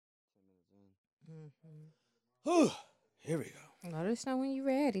Whew. Here we go. Let us know when you're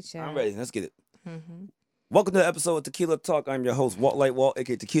ready, child. I'm ready. Let's get it. Mm-hmm. Welcome to the episode of Tequila Talk. I'm your host, Walt Light Walt,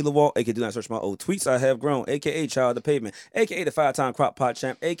 aka Tequila Walt, aka Do Not Search My Old Tweets I Have Grown, aka Child of the Pavement, aka the 5-time Crop Pot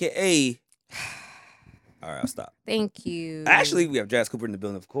Champ, aka. All right, I'll stop. Thank you. Actually, we have Jazz Cooper in the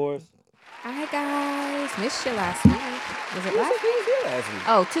building, of course. Hi, guys. Missed you last week. Was it last week? Yeah, last week.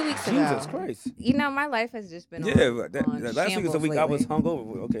 Oh, 2 weeks ago. Jesus Christ. You know, my life has just been Yeah, on, but that, on last week was the week I was shambles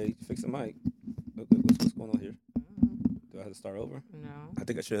hungover. Okay, fix the mic. What's going on here? Do I have to start over? lately. No. I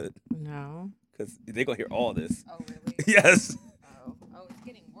think I should, No. because they're going to hear all this. Oh, really? Yes. Oh, it's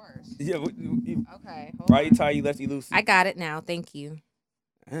getting worse. Yeah. Okay. Hold Righty on. tighty, lefty loosey. I got it now. Thank you.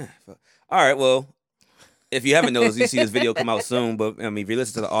 All right, well, if you haven't noticed, you see this video come out soon, but I mean, if you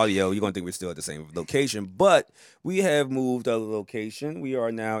listen to the audio, you're going to think we're still at the same location, but we have moved to the location. We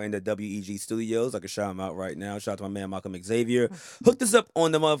are now in the WEG studios. I can shout them out right now. Shout out to my man, Malcolm Xavier. Hooked us up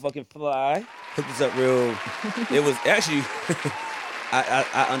on the motherfucking fly. Hooked us up real. It was actually,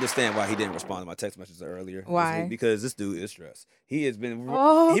 I understand why he didn't respond to my text messages earlier. Why? Because this dude is stressed. He has been,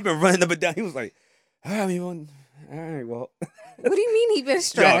 Oh. he been running up and down. He was like, all right, well. What do you mean he been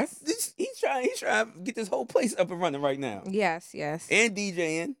stressed? Yo, he's trying to get this whole place up and running right now. Yes. And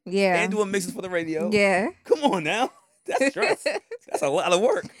DJing. Yeah. And doing mixes for the radio. Yeah. Come on now. That's stress. That's a lot of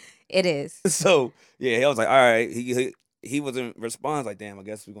work. It is. So, yeah, I was like, all right. He wasn't responding. Like, damn, I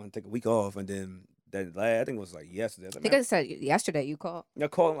guess we're going to take a week off. And then I think it was like yesterday. I was I like, think I said yesterday you called. I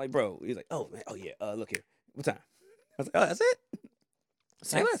called him like, bro. He's like, oh, man. Oh, yeah. Look here. What time? I was like, oh, that's it?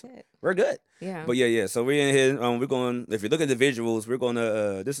 Say less. That's it. We're good. Yeah. But yeah. So we're in here. We're going. If you look at the visuals, we're going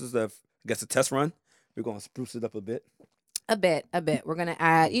to. This is I guess a test run. We're going to spruce it up a bit. A bit. We're gonna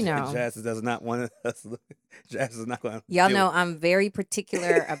add. Jazz does not want us. Jazz is not going to. Y'all know I'm very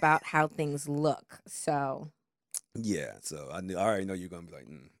particular about how things look. So. Yeah. So I already know you're going to be like.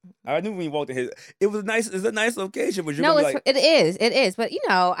 I knew when you walked in here. It was nice. It's a nice location, but you're No, gonna be like, it is. But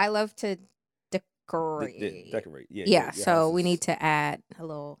I love to decorate. decorate. Yeah. Yeah. your So house we is- need to add a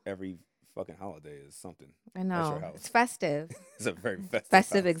little. Every fucking holiday is something. I your know house. it's festive. It's a very festive.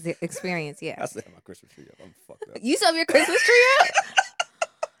 Festive house. experience. I Yeah. still have my Christmas tree up. I'm fucked up. You still have your Christmas tree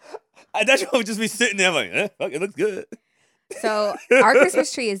up? That's what would just be sitting there like, fuck, it looks good. So our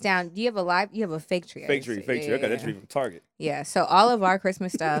Christmas tree is down. Do you have you have a fake tree? Fake tree. I got that tree from Target. Yeah. So all of our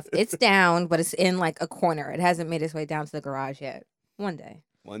Christmas stuff, it's down, but it's in like a corner. It hasn't made its way down to the garage yet. One day.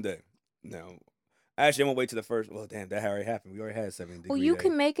 One day. No. Actually, I'm gonna wait till the first. Well, damn, that already happened. We already had a 70 degree Well, you day.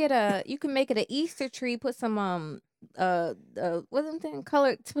 can make it a Easter tree. Put some what's them thing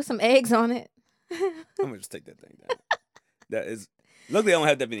colored? Put some eggs on it. I'm gonna just take that thing down. That is. Luckily, I don't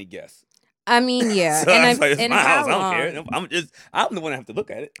have that many guests. I mean, yeah. So and I was like, it's my how house. I long? don't care. I'm the one that have to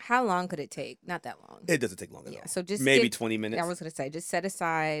look at it. How long could it take? Not that long. It doesn't take long at Yeah. all. So just maybe 20 minutes. I was gonna say, just set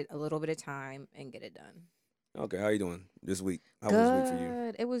aside a little bit of time and get it done. Okay, how you doing this week? How was this week for you?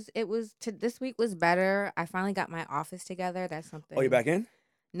 Good. It was. This week was better. I finally got my office together. That's something. Oh, you back in?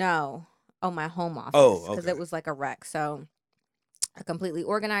 No. Oh, my home office. Oh, Because okay. it was like a wreck. So I completely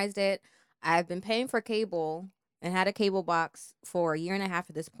organized it. I've been paying for cable and had a cable box for a year and a half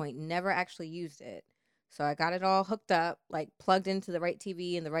at this point. Never actually used it. So I got it all hooked up, like plugged into the right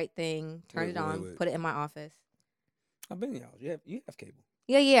TV and the right thing, turned it on, wait. put it in my office. I've been in your house. You have cable.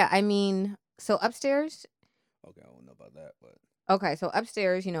 Yeah. I mean, so upstairs. Okay, I don't know about that, but. Okay, so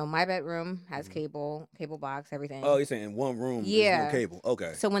upstairs, my bedroom has Mhm. cable box, everything. Oh, you're saying in one room there's Yeah. no cable.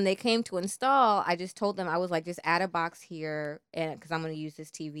 Okay. So when they came to install, I just told them, I was like, just add a box here, and because I'm going to use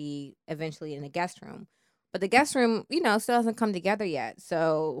this TV eventually in the guest room. But the guest room, still hasn't come together yet.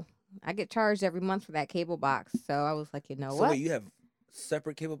 So I get charged every month for that cable box. So I was like, So what? wait, you have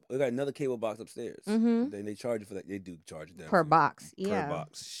separate cable. You got another cable box upstairs. Mhm. Then they charge you for that. They do charge them Per box. Per Yeah.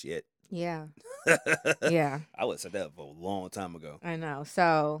 box. Shit. Yeah. Yeah. I would have said that up a long time ago. I know.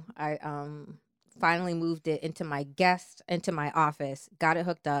 So I finally moved it into my office, got it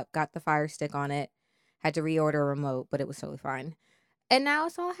hooked up, got the Fire Stick on it, had to reorder a remote, but it was totally fine. And now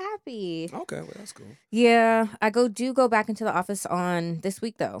it's all happy. Okay, well that's cool. Yeah, I do go back into the office on this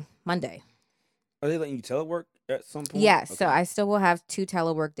week though, Monday. Are they letting you telework at some point? Yeah, so Okay. I still will have 2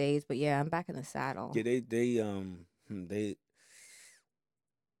 telework days, but yeah, I'm back in the saddle. Yeah,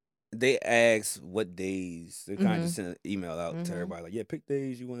 they ask what days. They kind of just send an email out to Mhm. everybody like, yeah, pick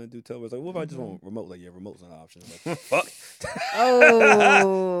days you want to do telework. It's like, what if I just Mhm. want remote? Like, yeah, remote's not an option. I'm like, fuck.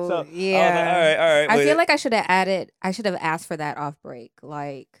 Oh, So, yeah. I was like, all right. I wait. feel like I should have asked for that off break.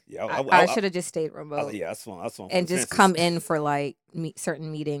 Like, Yeah, I should have just stayed remote. yeah, that's fine. And just come in for like certain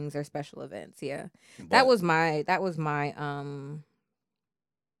meetings or special events. Yeah, that was my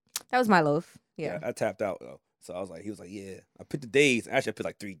loaf. Yeah. I tapped out though. So I was like, he was like, yeah. I picked the days. Actually, I picked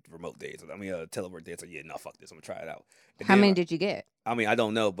like 3 remote days. I mean, telework days. So yeah, no, fuck this. I'm gonna try it out. And How then, many did you get? I mean, I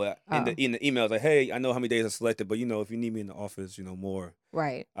don't know, but in Oh. the email, it's like, hey, I know how many days I selected, but if you need me in the office, more,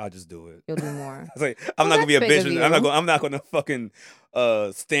 Right. I'll just do it. You'll do more. I was like, I'm not gonna be a that's big bitch. of I'm you. not gonna fucking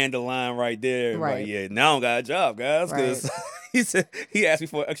stand the line right there. And be Right. Like, yeah, now I don't got a job, guys, Right. because he asked me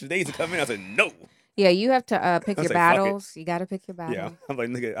for extra days to come in. I said no. Yeah, you have to pick I your say, fuck it. battles. You got to pick your Yeah, battles. I'm like,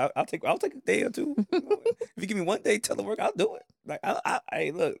 nigga, I'll take a day or two. If you give me 1 day telework, I'll do it. Like,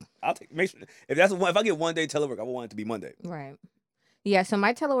 hey, look, I'll make sure if I get 1 day telework, I want it to be Monday. Right. Yeah. So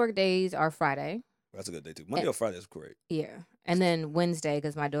my telework days are Friday. That's a good day too. Monday or Friday is great. Yeah, and then Wednesday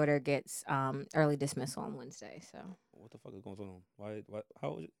because my daughter gets early dismissal on Wednesday. So What the fuck is going on? Why?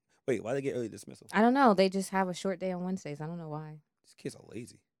 How? Wait, why they get early dismissal? I don't know. They just have a short day on Wednesdays. I don't know why. These kids are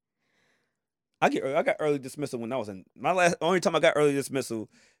lazy. I got early dismissal when I was in only time I got early dismissal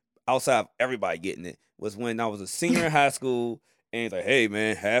outside of everybody getting it was when I was a senior in high school and it's like, hey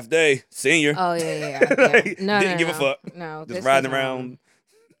man, half day, senior. Oh yeah. Like, No, didn't no, give a no. fuck. No, Just riding around,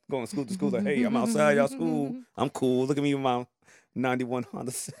 going school to school. Like, hey, I'm outside y'all school. I'm cool. Look at me with my 91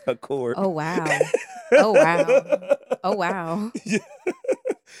 Honda Accord. Oh wow. Oh wow. Oh wow. Yeah.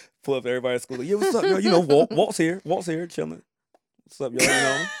 Pull up everybody at school. Like, yeah, what's up, y'all? Walt's here. Walt's here, chilling. What's up,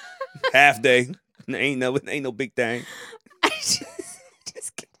 y'all? Half day. Ain't no big thing. I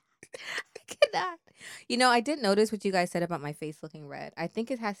just cannot. I did notice what you guys said about my face looking red. I think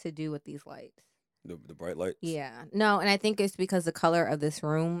it has to do with these lights. The bright lights. Yeah. No, and I think it's because the color of this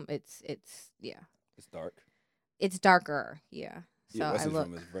room. It's yeah. It's dark. It's darker. Yeah. So Yeah, I Wesley's look.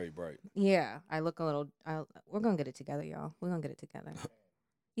 room is very bright. Yeah, I look a little. We're gonna get it together, y'all. We're gonna get it together.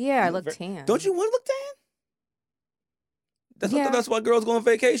 Yeah, I You look very- tan. Don't you want to look tan? Yeah. That's why girls go on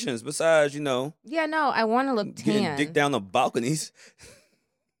vacations. Besides, Yeah, no, I want to look getting tan. dick down the balconies.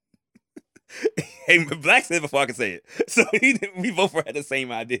 Hey, Black said it before I could say it. So we both had the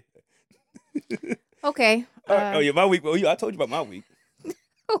same idea. Okay. Oh yeah, my week. Oh yeah, I told you about my week.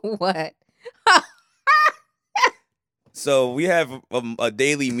 What? So we have a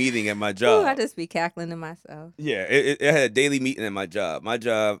daily meeting at my Ooh, job. I just be cackling to myself. Yeah, it had a daily meeting at my job. My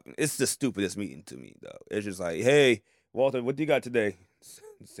job, it's the stupidest meeting to me, though. It's just like, hey, Walter, what do you got today?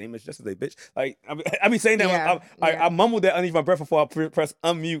 Same as yesterday, bitch. Like, I be saying that. Yeah, I mumbled that underneath my breath before I press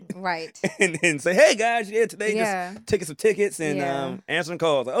unmute Right. and then say, hey, guys, yeah, today Yeah. just taking some tickets and Yeah. answering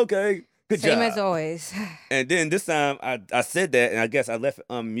calls. Like, okay, good Same job. as always. And then this time I said that, and I guess I left it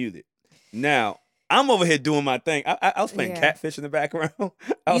unmuted. Now, I'm over here doing my thing. I was playing Yeah. catfish in the background.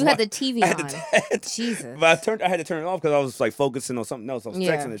 You had the TV I had on. to, Jesus. But I had to turn it off because I was like focusing on something else. I was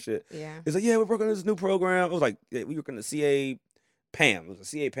Yeah. texting and shit. Yeah. He's like, yeah, we're working on this new program. I was like, yeah, we working on the CA PAM. It was a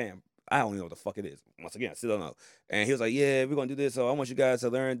CA PAM. I don't even know what the fuck it is. Once again, I still don't know. And he was like, yeah, we're going to do this. So I want you guys to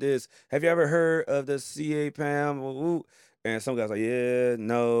learn this. Have you ever heard of the CA PAM? Ooh. And some guys like, yeah,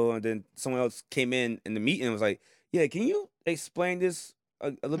 no. And then someone else came in the meeting and was like, yeah, can you explain this a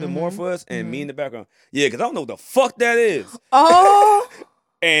little bit more for us? And me in the background, yeah, because I don't know what the fuck that is. Oh.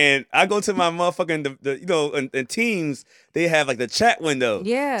 And I go to my motherfucking, in Teams, they have like the chat window.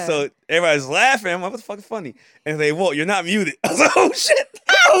 Yeah. So everybody's laughing. I'm like, what's the fucking funny? And they, Walt, you're not muted. I was like, oh shit.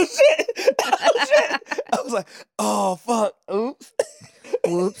 Oh shit. Oh shit. I was like, oh fuck. Oops.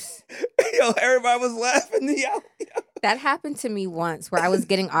 Whoops. Yo, everybody was laughing. Yo. That happened to me once where I was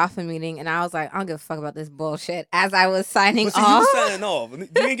getting off a meeting and I was like, I don't give a fuck about this bullshit as I was signing But see, off. you signing off. As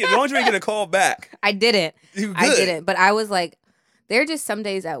long as you ain't get a call back. I didn't. You good. I didn't. But I was like, there are just some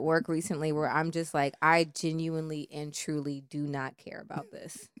days at work recently where I'm just like, I genuinely and truly do not care about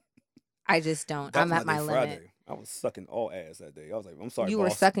this. I just don't. That I'm was at my day limit. Friday. I was sucking all ass that day. I was like, I'm sorry, You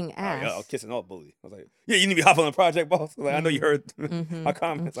boss. were sucking Oh, yeah, I was ass. kissing all bully. I was like, yeah, you need to be hopping on the project, boss. I was like, I know you heard Mhm. my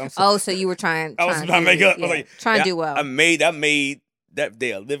comments. I'm sorry. Oh, so you were trying. I was trying to make up. I was like, trying yeah, to do well. I made that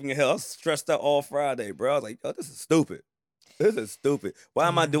day a living in hell. I was stressed out all Friday, bro. I was like, oh, this is stupid. This is stupid. Why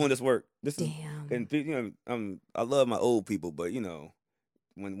am I Damn. doing this work? This is, Damn. and I love my old people, but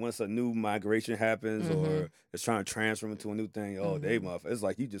when once a new migration happens or it's trying to transfer them into a new thing, they motherfucker. It's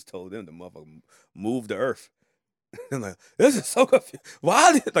like you just told them to motherfucker move the earth. I'm like, this is so confusing.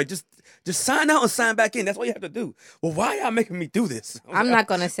 Why? Like, just sign out and sign back in. That's what you have to do. Well, why y'all making me do this? I'm not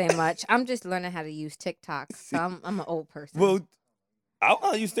gonna say much. I'm just learning how to use TikTok. So I'm an old person. Well, I don't know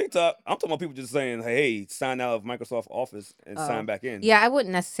how to use TikTok. I'm talking about people just saying, hey, sign out of Microsoft Office and sign back in. Yeah, I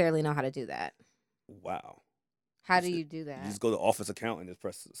wouldn't necessarily know how to do that. Wow. How do you do You that? just go to Office account and just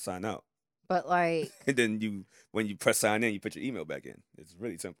press sign out. But like, And then when you press sign in, you put your email back in. It's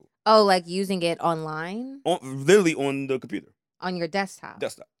really simple. oh, like using it online Literally on the computer, on your desktop.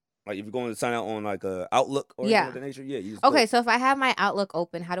 desktop. Like if you're going to sign out on like a Outlook or anything Yeah. of that nature, yeah, you just Okay, so if I have my Outlook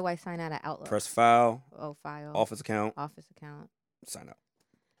open, how do I sign out of Outlook? press file, Oh, file. office account, Office account. sign out.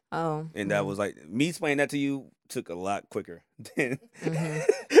 Oh. And that was like me explaining that to you took a lot quicker than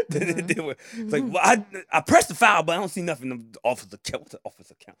than it did. It's like, well, I pressed the file, but I don't see nothing in the office account. What's the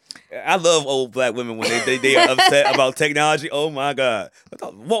office account? I love old black women when they are upset about technology. Oh my god, I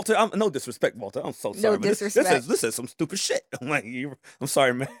thought, Walter, no disrespect, Walter. I'm so sorry. No disrespect. This is some stupid shit. I'm like, I'm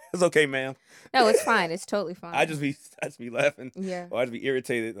sorry, man. It's okay, ma'am. No, it's fine. It's totally fine. I just be laughing. Yeah. Or I just be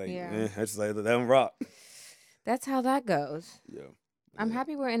irritated. Like, Yeah. I just like let them rock. That's how that goes. Yeah. I'm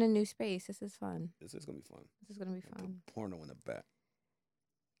happy we're in a new space. This is fun. This is gonna be fun. This is gonna be fun. Porno in the back.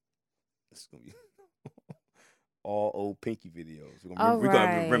 This is gonna be all old Pinky videos. We're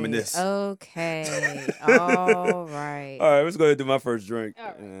gonna reminisce. Okay. All right. All right, let's go ahead and do my first drink. All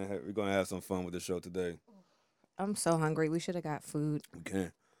right. And we're gonna have some fun with the show today. I'm so hungry. We should have got food. We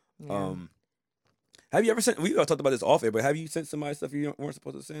can. Yeah. Have you ever sent? We talked about this off air, but have you sent somebody stuff you weren't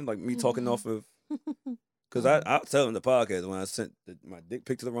supposed to send? Like me talking off of. Because I'll tell them the podcast when I sent my dick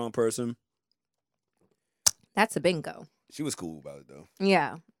pic to the wrong person. That's a bingo. She was cool about it though.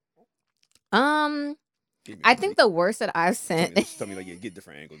 Yeah. I think the worst that I've sent. Tell me like, yeah, get a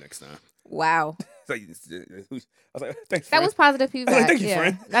different angle next time. Wow. I was like, thanks. That was positive feedback. Thank you, yeah.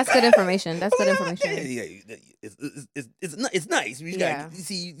 friend. That's good information. That's good information. Yeah. It's nice. You Yeah. gotta, you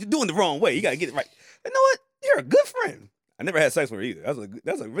see, you're doing it the wrong way. You gotta get it right. You know what? You're a good friend. I never had sex with her either.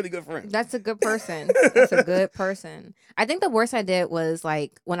 That's a really good friend. That's a good person. That's a good person. I think the worst I did was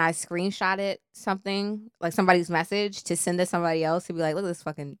like when I screenshotted something, like somebody's message, to send to somebody else to be like, look at this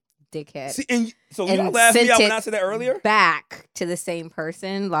fucking dickhead. See, so And y'all laughed me sent out when it I said that earlier. Back to the same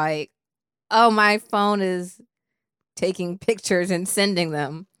person, like, oh, my phone is taking pictures and sending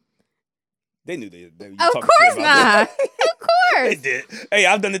them. They knew they Of course not. Of course. They did. Hey,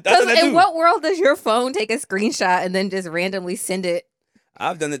 I've done it. In what world does your phone take a screenshot and then just randomly send it?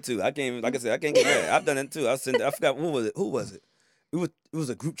 I've done it too. I can't. Like I said, I can't get mad. I've done it too. I forgot what was it. Who was it? It was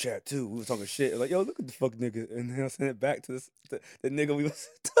a group chat too. We were talking shit. Like, yo, look at the fuck nigga, and then I sent it back to the nigga we was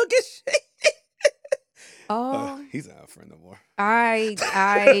talking shit. Oh, he's not our friend no more. I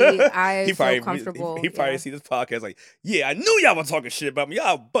he feel comfortable. He probably see this podcast like, yeah, I knew y'all were talking shit about me.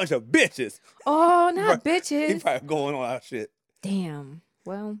 Y'all a bunch of bitches. Oh, not He bitches. probably going on our shit. Damn.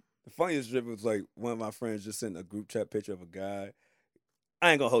 Well, the funniest trip was like one of my friends just sent a group chat picture of a guy.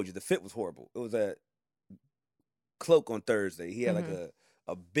 I ain't gonna hold you. The fit was horrible. It was at Cloak on Thursday. He had like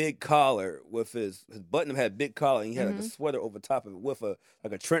a big collar with his button had a big collar, and he had like a sweater over top of it with a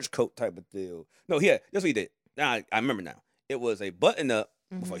trench coat type of deal. No, that's what he did. Now I remember now. It was a button up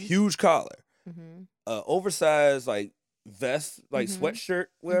with a huge collar, oversized like vest, like sweatshirt,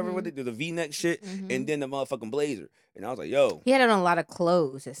 whatever what they do, the V-neck shit, and then the motherfucking blazer. And I was like, yo. He had on a lot of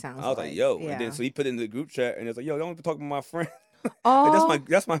clothes, it sounds like. I was like, yo. Yeah. And then so he put it in the group chat, and it's like, yo, don't be talking to my friend. Oh, Like,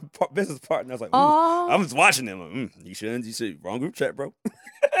 that's my business partner. I was like, oh, I was watching him. Like, you should wrong group chat, bro.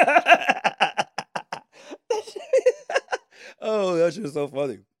 Oh, that shit is so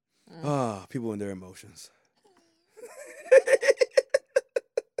funny. People and their emotions.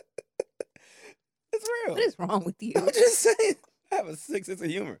 It's real. what is wrong with you? I'm just saying. I have a sick sense of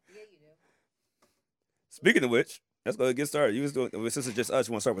humor. Yeah, you do. Speaking of which, let's go ahead and get started. You was doing. Since it's just us,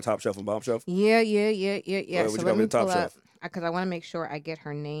 you want to start with top shelf and bottom shelf? Yeah. Or So what you got let me with the top pull up shelf? because I want to make sure I get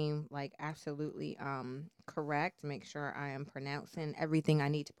her name like absolutely correct. Make sure I am pronouncing everything I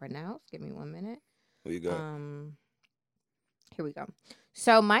need to pronounce. Give me 1 minute. What you got? Here we go.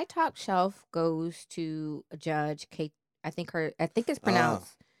 So my top shelf goes to Judge Kate. I think it's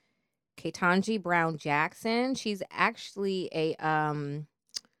pronounced Ketanji Brown Jackson. She's actually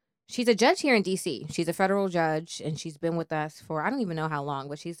she's a judge here in DC. She's a federal judge, and she's been with us for I don't even know how long,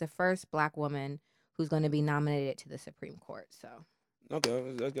 but she's the first Black woman who's going to be nominated to the Supreme Court. So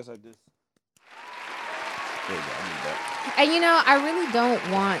Okay, I guess I just. There you go. I need that. and I really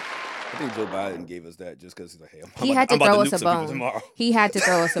don't want. I think Joe Biden gave us that just because he's like, hey, He had to throw us a nuke some people bone. tomorrow. He had to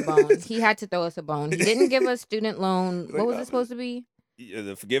throw us a bone. He had to throw us a bone. He didn't give us student loan. Like, What was it supposed to be? Yeah,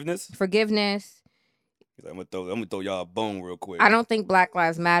 the forgiveness. Forgiveness. He's like, I'm gonna throw y'all a bone real quick. I don't think Black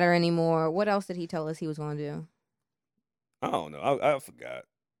Lives Matter anymore. What else did he tell us he was going to do? I don't know. I forgot.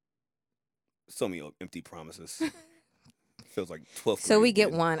 So many empty promises. Feels like 12th. So we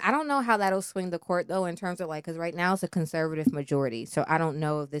grade. get one. I don't know how that'll swing the court though, in terms of because right now it's a conservative majority. So I don't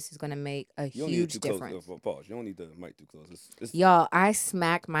know if this is going to make a You don't need it huge too difference. close. Pause. You don't need the mic too close. It's, Y'all, I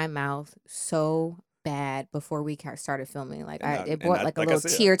smacked my mouth so bad before we started filming. Like it brought like a little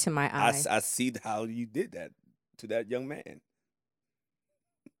tear to my eye. I see how you did that to that young man.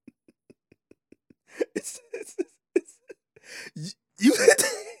 you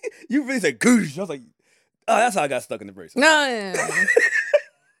You really said goosh. I was like, oh, that's how I got stuck in the braces. No.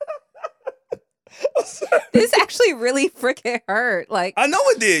 This actually really freaking hurt. Like, I know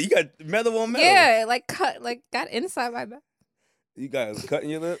it did. You got metal on metal. yeah, it like cut, like got inside my back. You got cut in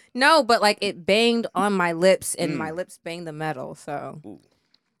your lip? No, but like it banged on my lips and my lips banged the metal. So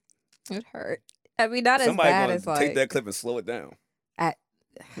it hurt. I mean, not Somebody as bad gonna as like. take that clip and slow it down. At,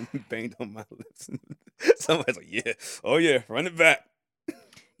 Banged on my lips. Somebody's like, yeah. Oh, yeah. Run it back.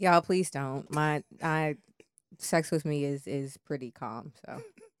 y'all, please don't. Sex with me is pretty calm. So.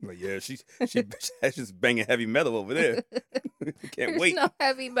 Like, yeah, she's just banging heavy metal over there. Can't wait. There's no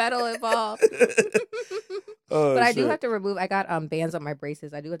heavy metal involved. Oh, but I shit. do have to remove. I got bands on my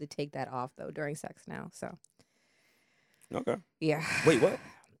braces. I do have to take that off though during sex now. So. Okay. Yeah. Wait, what?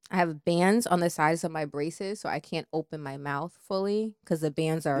 I have bands on the sides of my braces, so I can't open my mouth fully because the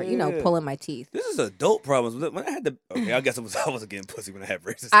bands are, pulling my teeth. This is adult problems. When I had the I guess I wasn't getting pussy when I had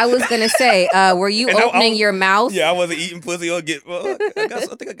braces. I was gonna say, were you opening your mouth? Yeah, I wasn't eating pussy or get. Well,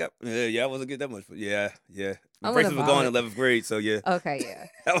 I think I got. Yeah, I wasn't getting that much. Yeah. My braces were gone in 11th grade, so yeah. Okay, yeah.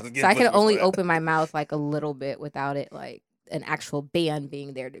 I wasn't getting so I can pussy only before that. open my mouth like a little bit without it like an actual band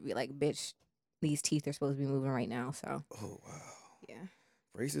being there to be like, bitch, these teeth are supposed to be moving right now. So. Oh wow. Yeah.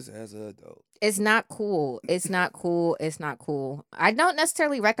 Braces as an adult. It's not cool. It's not cool. It's not cool. I don't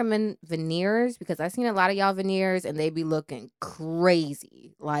necessarily recommend veneers because I've seen a lot of y'all veneers and they be looking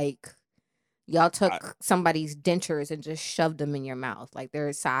crazy. Like y'all took somebody's dentures and just shoved them in your mouth. Like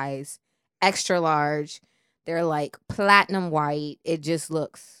they're size extra large. They're like platinum white. It just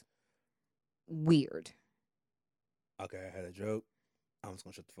looks weird. Okay, I had a joke. I'm just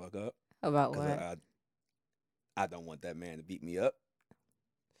gonna shut the fuck up. About what? I don't want that man to beat me up.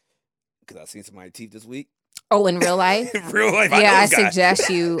 Because I seen somebody's teeth this week. Oh, in real life? In real life, yeah, I suggest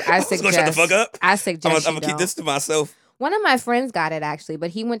you. I'm gonna shut the fuck up. I suggest I'm gonna keep this to myself. One of my friends got it actually,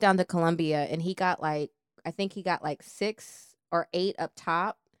 but he went down to Columbia and he got I think he got 6 or 8 up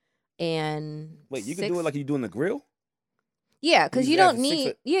top, and wait, you can do it like you do in the grill? Yeah, because you don't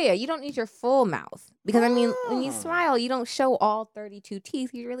need you don't need your full mouth. Because I mean, when you smile, you don't show all 32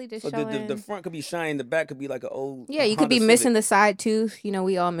 teeth. You really just show the front could be shiny, the back could be like an old. Yeah, you could be missing the side tooth. You know,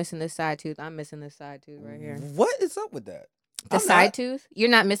 we all missing this side tooth. I'm missing this side tooth right here. What is up with that? The side tooth? You're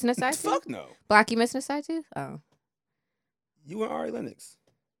not missing a side tooth? Fuck no. Block, you missing a side tooth? Oh. You and Ari Lennox.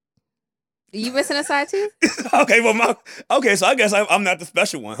 You missing a side tooth? Okay, well, so I guess I'm not the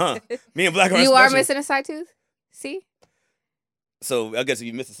special one, huh? Me and Black are You special. are missing a side tooth? See? So I guess if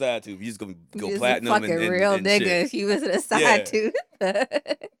you miss a side tooth, you just gonna go platinum fucking and real and nigga shit. if you missing a side tooth.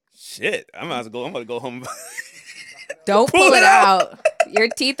 Shit, I'm gonna go home. Don't pull it out. Your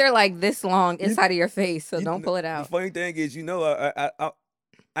teeth are like this long inside of your face, so don't pull it out. The funny thing is,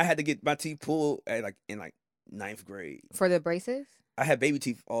 I had to get my teeth pulled at in 9th grade. For the braces? I had baby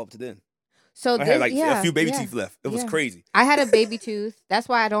teeth all up to then. So I had a few baby teeth left. It was crazy. I had a baby tooth. That's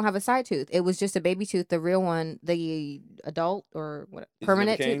why I don't have a side tooth. It was just a baby tooth. The real one, the adult or what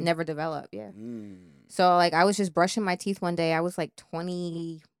permanent tooth, never developed. Yeah. So I was just brushing my teeth one day. I was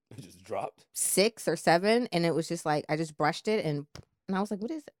 20. It just dropped 6 or 7, and it was just I just brushed it, and I was like,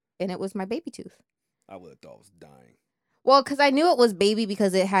 "What is it?" And it was my baby tooth. I would have thought I was dying. Well, because I knew it was baby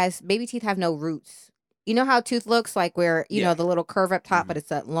because baby teeth have no roots. You know how a tooth looks like where, you know, the little curve up top, but it's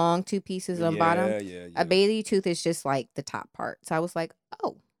that long 2 pieces on bottom? Yeah. A baby tooth is just the top part. So I was like,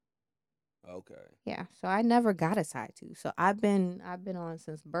 oh. Okay. Yeah. So I never got a side tooth. So I've been on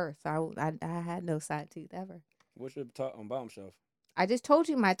since birth. So I had no side tooth ever. What's your top on bottom shelf? I just told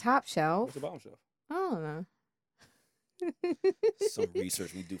you my top shelf. What's your bottom shelf? I don't know. Some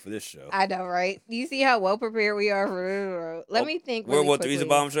research we do for this show. I know, right? You see how well prepared we are for Let me think. World War III is a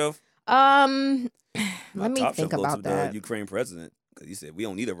bottom shelf? Let me think about that. The Ukraine president, because he said we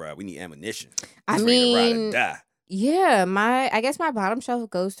don't need a ride, we need ammunition. I He's mean, ready to ride or die. Yeah, I guess my bottom shelf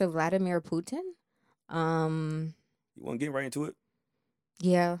goes to Vladimir Putin. You want to get right into it?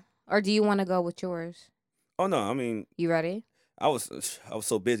 Yeah. Or do you want to go with yours? Oh no, I mean, you ready? I was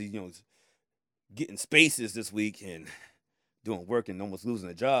so busy, getting spaces this week and doing work and almost losing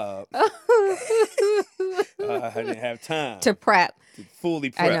a job. I didn't have time to prep. To fully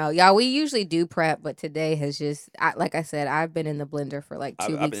prep. I know, y'all. We usually do prep, but today has just, like I said, I've been in the blender for 2 weeks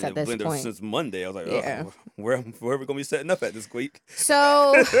I've been at this in the blender point. Since Monday, I was like, where are we gonna be setting up at this week?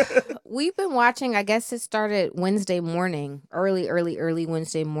 So we've been watching. I guess it started Wednesday morning, early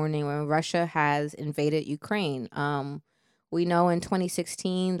Wednesday morning when Russia has invaded Ukraine. We know in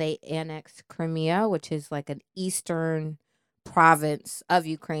 2016 they annexed Crimea, which is an eastern province of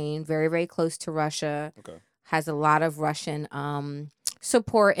Ukraine, very, very close to Russia. Okay. Has a lot of Russian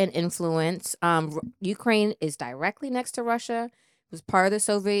support and influence. Ukraine is directly next to Russia. was part of the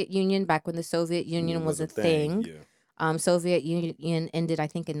Soviet Union back when the Soviet Union was a thing. Yeah. Soviet Union ended, I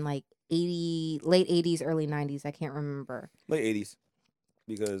think, in like late 80s, early 90s. I can't remember. Late 80s.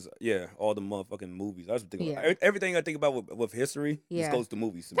 Because all the motherfucking movies. I was thinking Yeah. about everything I think about with history just Yeah. goes to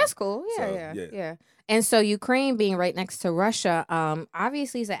movies. To me. That's cool. Yeah, yeah. And so Ukraine being right next to Russia,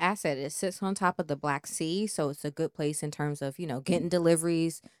 obviously is an asset. It sits on top of the Black Sea, so it's a good place in terms of, getting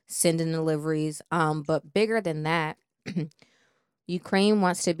deliveries, sending deliveries. But bigger than that, Ukraine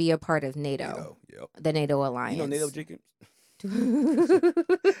wants to be a part of NATO. Yep. The NATO alliance. You know NATO Jenkins?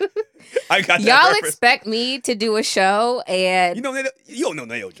 I got that. Y'all expect me to do a show and you don't know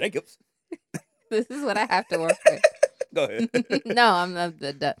NATO Jacobs. This is what I have to work with. Go ahead. No, I'm not.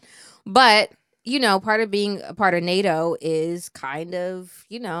 But part of being a part of NATO is kind of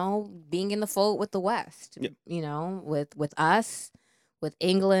being in the fold with the West. Yep. With us, with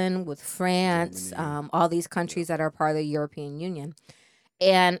England, with France, Germany. all these countries that are part of the European Union.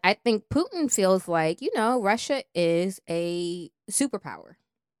 And I think Putin feels like, Russia is a superpower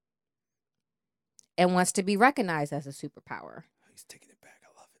and wants to be recognized as a superpower. He's taking it back. I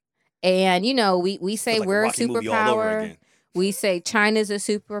love it. And, we say we're a superpower. We say China's a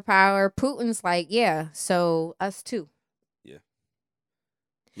superpower. Putin's like, yeah, so us too. Yeah.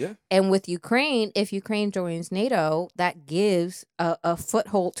 Yeah. And with Ukraine, if Ukraine joins NATO, that gives a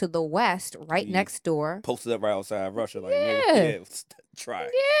foothold to the West next door. Posted up right outside Russia. Like, yeah. Try.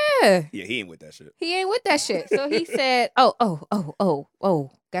 Yeah. Yeah, he ain't with that shit. He ain't with that shit. So he said, oh,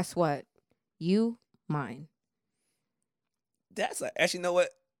 guess what? You mine. That's actually, you know what?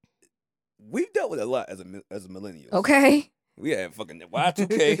 We've dealt with a lot as a millennial. Okay. We had fucking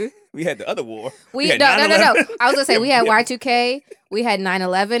Y2K. We had the other war. No. I was gonna say we had Y2K. We had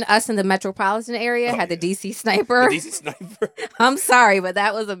 9/11. Us in the metropolitan area had the DC sniper. The DC sniper. I'm sorry, but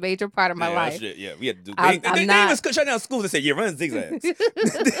that was a major part of my life. Shit, yeah, we had to do. They even shut down schools and say, "Yeah, run zigzags." then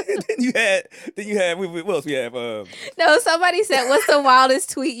you had. What else we have? No, somebody said, "What's the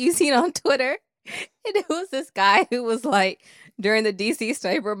wildest tweet you seen on Twitter?" And it was this guy who was like, "During the DC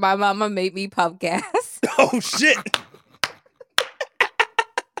sniper, my mama made me pump gas." Oh shit.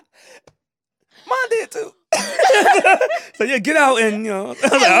 Mine did too. So yeah, get out and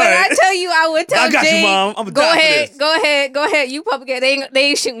I tell you, I would tell. I got you, Mom. I'm gonna die for this. Go ahead. You pump gas. They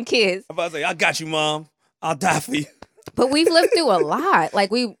ain't shooting kids. I'm about to say, I got you, Mom. I'll die for you. But we've lived through a lot.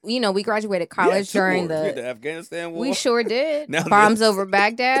 Like we graduated college during the Afghanistan war. We sure did. Bombs over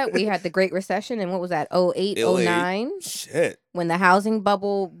Baghdad. We had the Great Recession, and what was that? 08, 09? Shit. When the housing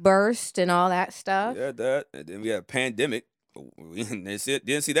bubble burst and all that stuff. Yeah, that. And then we had a pandemic. We didn't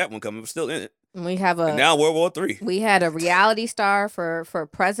see that one coming. We're still in it. We have and now World War III. We had a reality star for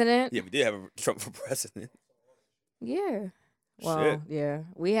president. Yeah, we did have a Trump for president. Yeah. Well, yeah.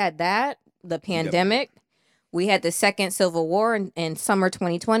 We had that. The pandemic. We had the second Civil War in summer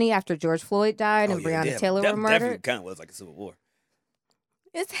 2020 after George Floyd died and Breonna Taylor were murdered. Definitely kind of was like a civil war.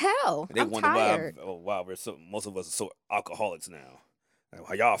 It's hell. And they I'm tired. Why most of us are so alcoholics now.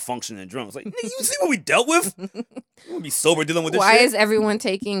 How y'all functioning drunk? It's like, you see what we dealt with? We'll be sober dealing with this Why shit. is everyone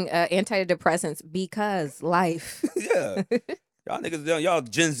taking antidepressants? Because life. Yeah. Y'all niggas, y'all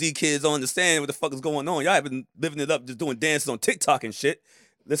Gen Z kids don't understand what the fuck is going on. Y'all have been living it up just doing dances on TikTok and shit.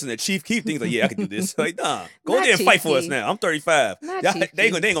 Listen to Chief Keef things like, yeah, I can do this. Like, nah. Go in there and fight for us now. I'm 35. They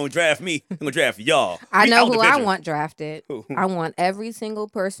ain't gonna draft me. They're gonna draft y'all. I know who I want drafted. I want every single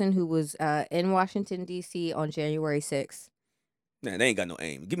person who was in Washington, D.C. on January 6th. Man, they ain't got no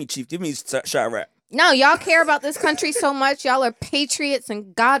aim. Give me Chirac. No, y'all care about this country so much. Y'all are patriots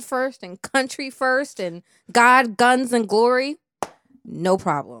and God first and country first and God, guns, and glory. No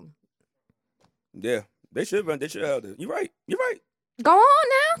problem. Yeah, they should run. They should have this. You're right. Go on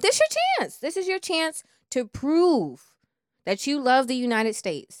now. This is your chance. This is your chance to prove that you love the United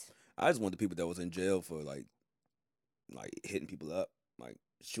States. I just want the people that was in jail for like hitting people up, like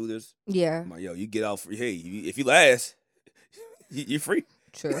shooters. Yeah. I'm like, yo, you get out free. Hey, if you last, you're free.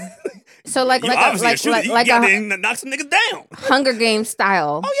 True. So like knock some niggas down. Hunger Games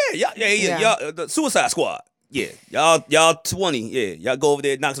style. Oh yeah. Y'all, the Suicide Squad. Yeah, y'all 20. Yeah, y'all go over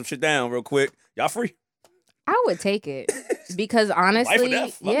there, knock some shit down real quick. Y'all free. I would take it because honestly,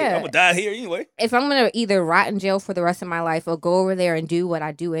 I'm gonna die here anyway. If I'm gonna either rot in jail for the rest of my life or go over there and do what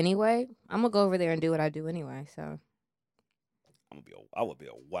I do anyway, I'm gonna go over there and do what I do anyway. So I would be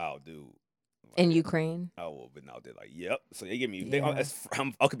a wild dude. In Ukraine, I would have been out there like, yep. So they give me,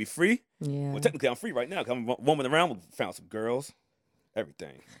 I could be free. Yeah. Well, technically, I'm free right now. Cause I'm roaming around. Found some girls,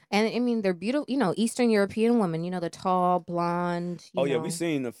 everything. And I mean, they're beautiful. Eastern European women. The tall, blonde. We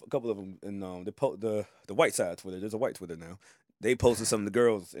seen a couple of them in the white side Twitter. There's a white Twitter now. They posted some of the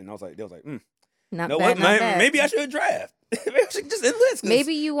girls, and they was like, Not No, bad, what, not man? bad. Maybe I should draft. Maybe I should just enlist.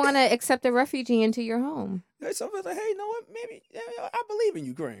 Maybe you want to accept a refugee into your home. Someone's like, hey, you know what? Maybe I believe in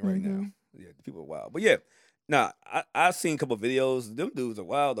Ukraine right now. Mhm. Yeah, the people are wild. But yeah, nah, I've seen a couple videos. Them dudes are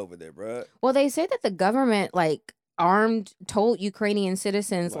wild over there, bro. Well, they say that the government like told Ukrainian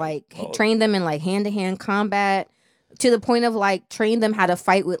citizens Like, trained them in like hand-to-hand combat to the point of like trained them how to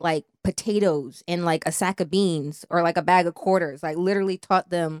fight with like potatoes and like a sack of beans or like a bag of quarters. Like literally taught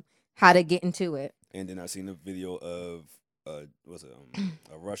them how to get into it. And then I seen a video of a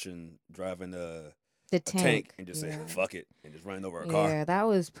Russian driving a tank and just saying fuck it and just running over a car. Yeah, that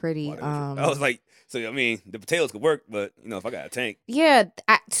was pretty. I was like, so I mean, the potatoes could work, but you know, if I got a tank, yeah.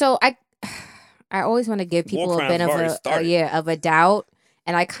 I always want to give people a bit of a doubt,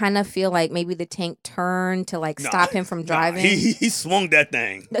 and I kind of feel like maybe the tank turned to like stop him from driving. He swung that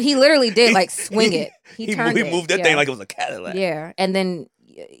thing. He literally did like swing it. He moved that thing like it was a Cadillac. Yeah, and then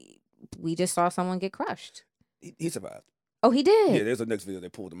we just saw someone get crushed. He survived. Oh, he did. Yeah, there's the next video. They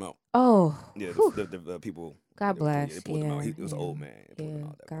pulled him out. Oh, yeah. The people. God bless. They pulled him out. He was an old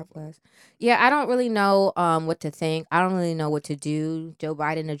man. God bless. Yeah, I don't really know what to think. I don't really know what to do. Joe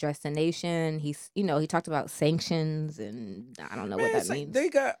Biden addressed the nation. He talked about sanctions, and I don't know what that means. They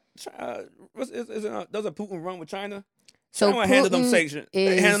got does a Putin run with China? So China handle them sanctions.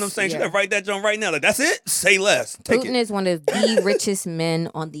 Handle them sanctions. Write that John right now. Like that's it. Say less. Putin is one of the richest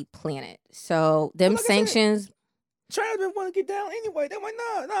men on the planet. So them sanctions. China's been wanting to get down anyway. They're like,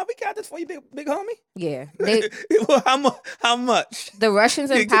 nah, we got this for you, big homie. Yeah. Well, how much? The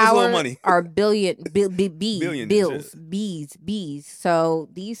Russians in power are billions. So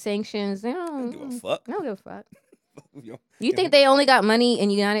these sanctions, they don't give a fuck. They don't give a fuck. You think they only got money in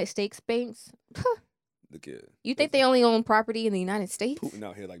United States banks? Look at. You think they only own property in the United States? Putin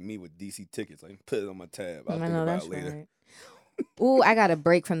out here like me with DC tickets. Like put it on my tab. I'll I think know about that's it later. right. Ooh, I got a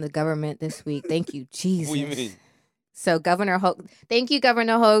break from the government this week. Thank you, Jesus. What do you mean? So thank you,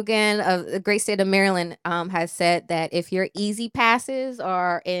 Governor Hogan of the great state of Maryland, has said that if your easy passes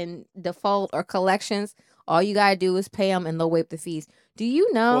are in default or collections, all you gotta do is pay them and they'll waive the fees. Do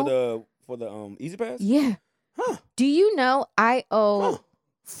you know for the easy pass? Yeah. Huh? Do you know I owe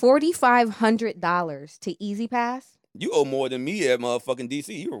 $4,500 to Easy Pass? You owe more than me at motherfucking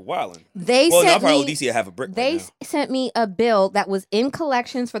DC. You were wilding. I probably owe DC half a brick. They sent me a bill that was in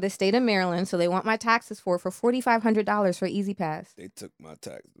collections for the state of Maryland, so they want my taxes for $4,500 for Easy Pass. They took my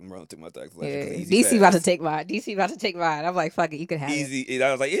tax. Maryland took my tax. DC about to take mine. DC about to take mine. I'm like, fuck it, you can have it.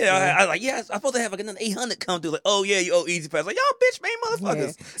 I was like, yeah. I was like, yes. I'm supposed to have like another 800 come through. Like, oh yeah, you owe Easy Pass. Like, y'all bitch made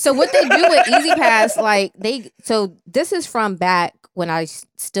motherfuckers. Yeah. So what they do with Easy Pass, so this is from back when I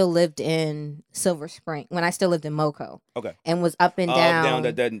still lived in Silver Spring, when I still lived in Moco. Okay. And was up and down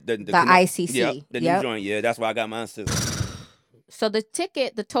the ICC. Yep, the new joint. Yeah, that's where I got mine too. So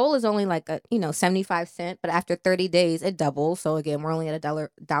the toll is only like 75 cents, but after 30 days it doubles. So again, we're only at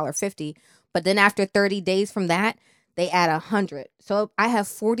 $1.50. But then after 30 days from that, they add $100. So I have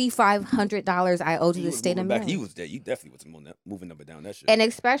 $4,500 I owe to the state of Maryland. He was there. You definitely was moving up and down that shit. And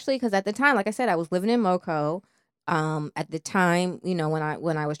especially because at the time, like I said, I was living in Moco. At the time, when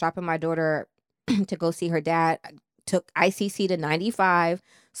I was dropping my daughter to go see her dad, I took ICC to 95.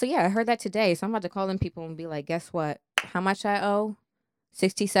 So yeah, I heard that today. So I'm about to call them people and be like, guess what? How much I owe?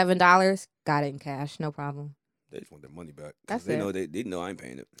 $67. Got it in cash, no problem. They just want their money back. That's they know they know I ain't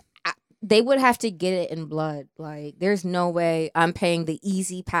paying it. They would have to get it in blood. Like, there's no way I'm paying the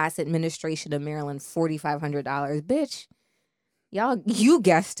Easy Pass Administration of Maryland $4,500, bitch. Y'all, you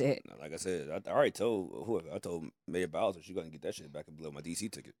guessed it. Like I said, I already told whoever. I told Mayor Bowser she's gonna get that shit back and blow my DC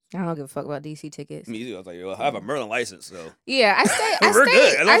ticket. I don't give a fuck about DC tickets. Me either. I was like, yo, I have a Maryland license, so yeah, I stay.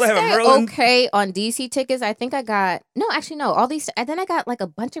 Okay on DC tickets. I think I got all these. And then I got like a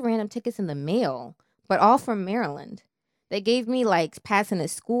bunch of random tickets in the mail, but all from Maryland. They gave me like passing a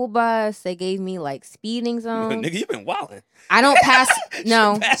school bus. They gave me like speeding zone. Nigga, you been wilding. I don't pass.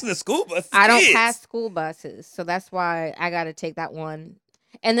 No, passing the school bus. I don't pass school buses, so that's why I got to take that one.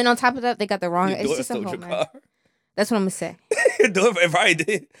 And then on top of that, they got the wrong. It's just a whole mess. That's what I'm gonna say. Probably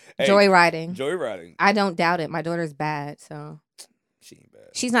did. Hey, Joyriding. I don't doubt it. My daughter's bad, so she ain't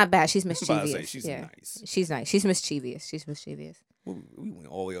bad. She's not bad. She's mischievous. She's nice. She's nice. She's mischievous. We went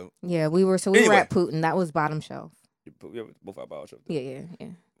all the way up. Yeah, we were. So we were at Putin. That was bottom shelf. Both our bottom shelf. Yeah.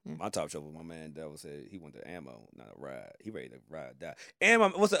 My top shelf was my man that said he went to ammo, not a ride. He ready to ride die. And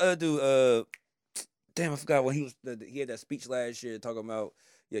what's the other dude? Damn, I forgot when he had that speech last year talking about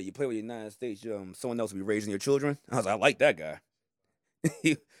you play with the United States, someone else will be raising your children. I was like, I like that guy.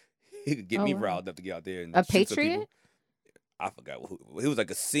 he could get me riled up to get out there and a patriot. I forgot he was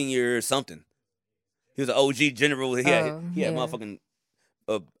like a senior something. He was an OG general. He had motherfucking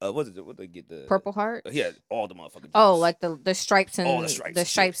What is it? What they get the Purple Heart. He had all the motherfucking. Oh, joints. like the stripes and all the stripes, the and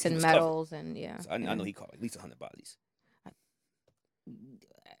shit. stripes He and was covered. medals and yeah. So I know he caught at least 100 bodies.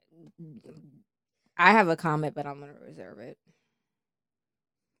 I have a comment, but I'm gonna reserve it.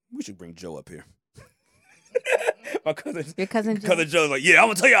 We should bring Joe up here. My cousin, Your cousin Joe? cousin Joe's like, yeah, I'm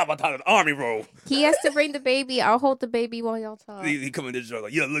gonna tell y'all about how the army roll. He has to bring the baby. I'll hold the baby while y'all talk. He coming to Joe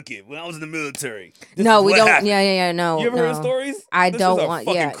like, yeah, look it. When I was in the military, No, we don't. happened. Yeah. No, You ever no. heard stories? I This don't is want.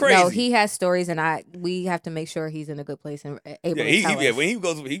 fucking Yeah, crazy. no. He has stories, and we have to make sure he's in a good place and able to tell us. When he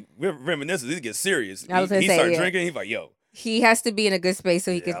goes, he reminisces. He gets serious. I was gonna he say, started yeah. drinking. He's like, yo, He has to be in a good space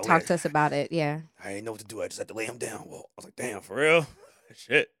so he Yeah, can I talk would. to us about it. Yeah. I didn't know what to do. I just had to lay him down. Well, I was like, damn, for real?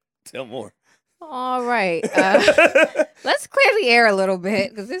 Shit. Tell more. All right. Let's clear the air a little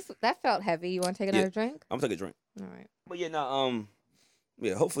bit because that felt heavy. You want to take another drink? I'm gonna take a drink. All right. But yeah, no,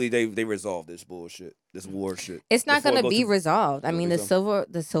 yeah. Hopefully they resolve this bullshit, this war shit. It's not before going it to goes be resolved. I You don't mean, think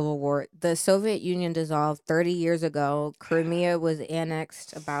the Civil War, the Soviet Union dissolved 30 years ago. Crimea was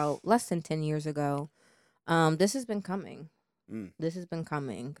annexed about less than 10 years ago. This has been coming. Mm. This has been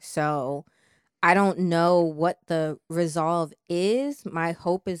coming. So I don't know what the resolve is. My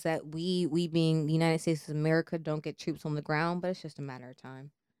hope is that we being the United States of America don't get troops on the ground, but it's just a matter of time.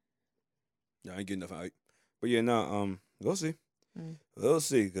 Yeah, I ain't getting enough out. But yeah, no, we'll see. Mm. We'll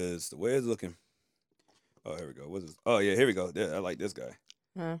see, because the way it's looking. Oh, here we go. What's this? Oh yeah, here we go. Yeah, I like this guy.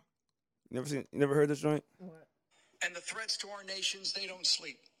 Huh? You never heard this joint? And the threats to our nations, they don't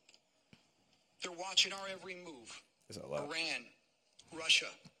sleep. They're watching our every move. It's a lot. Iran, Russia,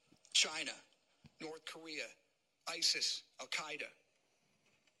 China, North Korea, ISIS, Al-Qaeda.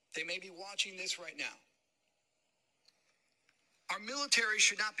 They may be watching this right now. Our military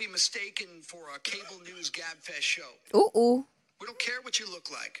should not be mistaken for a cable news gabfest show. Ooh. We don't care what you look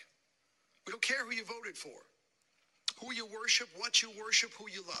like. We don't care who you voted for, who you worship, what you worship, who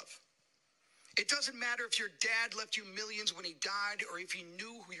you love. It doesn't matter if your dad left you millions when he died or if you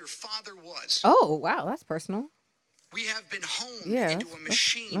knew who your father was. Oh, wow. That's personal. We have been honed Yeah, into a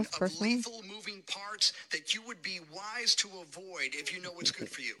machine that's of personal. lethal moving parts that you would be wise to avoid if you know what's good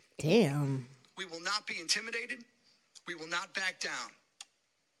for you. Damn. We will not be intimidated. We will not back down.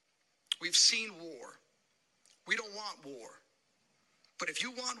 We've seen war. We don't want war. But if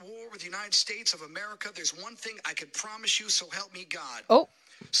you want war with the United States of America, there's one thing I can promise you, so help me God. Oh.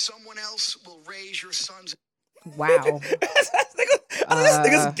 Someone else will raise your sons. Wow. this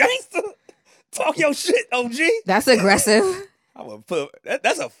nigga's gangster. Talk your shit, OG. That's aggressive. I would put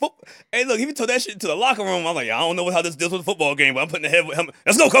that's a foot. Hey, look, if you took that shit to the locker room, I'm like, I don't know how this deals with a football game, but I'm putting the head with him.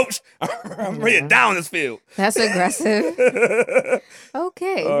 Let's go, coach. I'm ready to down this field. That's aggressive.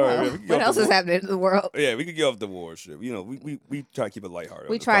 Okay. All right, well, man, we can go what off else the is war. happening in the world? Yeah, we could get off the war shit. You know, we try to keep it lighthearted.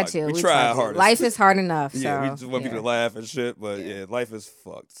 We on the try pod. to. We try to. hard. Life is hard enough. Yeah, we so, just want people to laugh and shit, but yeah, life is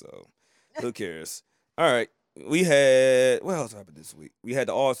fucked. So who cares? All right, we had what else happened this week? We had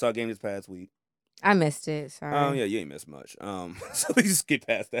the All-Star game this past week. I missed it. Sorry. Yeah, you ain't missed much. So we just skip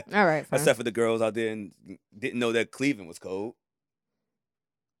past that. All right. Fine. Except for the girls out there and didn't know that Cleveland was cold.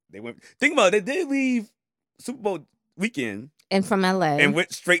 They went. Think about it. They did leave Super Bowl weekend And from LA. and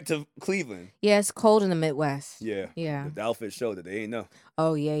went straight to Cleveland. Yeah, it's cold in the Midwest. Yeah. Yeah. The outfit showed that they ain't know.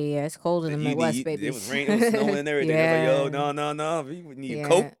 Oh yeah. It's cold in the Midwest, baby. It was raining, it was snowing and everything. Yeah. It was like, yo, no. You need Yeah, a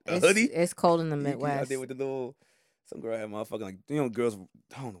coat, a it's- hoodie. It's cold in the You get out Midwest. there with the little. Some girl had motherfucking like girls.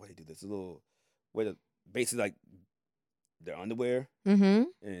 I don't know why they do this. A little way to basically like their underwear Mm-hmm.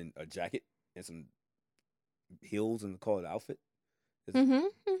 and a jacket and some heels and call it outfit. Mm-hmm.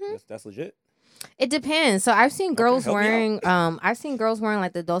 That's legit. It depends. So I've seen girls help me out. wearing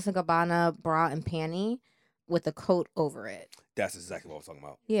like the Dolce & Gabbana bra and panty with a coat over it. That's exactly what I was talking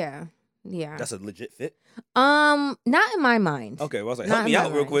about. Yeah. That's a legit fit. Not in my mind. Okay, well, I was like, Not help me in my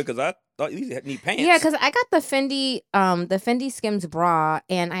out real mind. quick because I thought you need pants. Yeah, because I got the Fendi Skims bra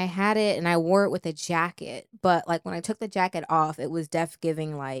and I had it and I wore it with a jacket. But like when I took the jacket off, it was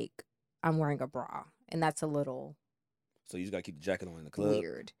giving like I'm wearing a bra. And that's a little So you just gotta keep the jacket on in the club.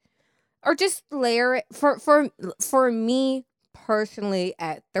 weird. Or just layer it. For me personally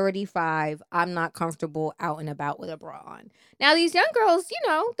at 35, I'm not comfortable out and about with a bra on. Now these young girls,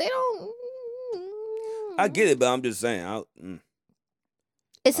 they don't. I get it, but I'm just saying.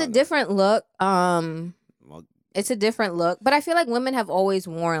 It's I a don't know. different look. Well, It's a different look, but I feel like women have always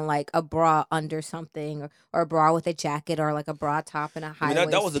worn like a bra under something, or a bra with a jacket, or like a bra top and a high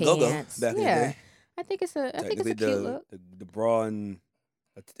waist that was a go-go pants. back in the Yeah, day. I think it's a Technically, cute look. the bra and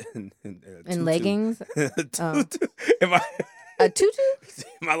And tutu. leggings, Oh. Tutu. Am a tutu.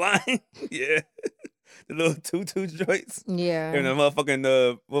 I lying? Yeah, the little tutu joints Yeah, and the motherfucking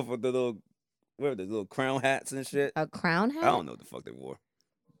the little crown hats and shit. a crown hat. I don't know what the fuck they wore.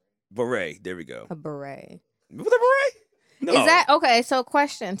 Beret. There we go. A beret. With a beret? No. Is that okay? So,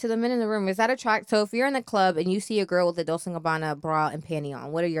 question to the men in the room: is that attract? So, if you're in the club and you see a girl with a Dolce & Gabbana bra and panty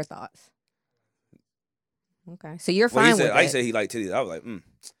on, what are your thoughts? Okay, so you're Well, fine he said, with I it. said he liked titties. I was like,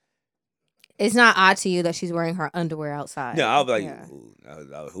 It's not odd to you that she's wearing her underwear outside. No, I was like,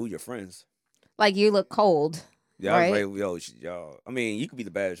 Yeah. who your friends? Like you look cold. Yeah, right? I was like, y'all. I mean, you could be the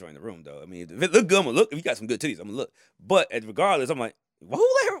baddest right in the room, though. I mean, if it look good, I'm gonna look. If you got some good titties, I'm gonna look. But regardless, I'm like, well, who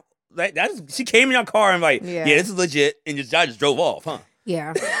let her? Like, she came in your car and like, Yeah. yeah, this is legit, and I just drove off, huh?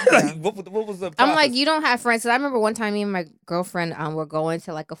 Yeah. Like, what was the? I'm like, process? you don't have friends. 'Cause I remember one time me and my girlfriend were going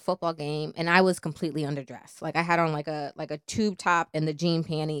to like a football game, and I was completely underdressed. Like I had on like a tube top and the jean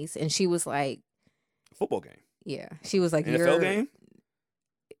panties, and she was like, Football game, yeah, she was like, NFL game.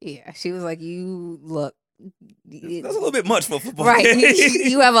 Yeah, she was like, you look. That's a little bit much for a football Right. game.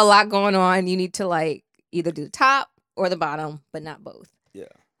 You have a lot going on. You need to like either do the top or the bottom, but not both. Yeah.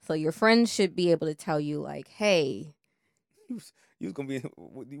 So your friends should be able to tell you like, hey, You was gonna be.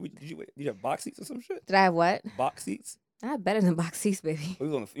 Did you have box seats or some shit? did I have what? Box seats. I had better than box seats, baby. You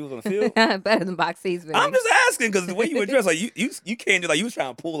was on the field. I had better than box seats, baby. I'm just asking because the way you were dressed, like you came to like you was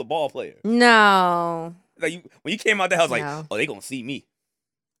trying to pull the ball player. No. Like when you came out there, I was like, No. oh, they gonna see me.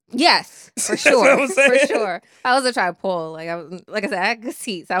 Yes, for That's sure. what I'm For saying. sure. I wasn't trying to pull. Like I said, I had good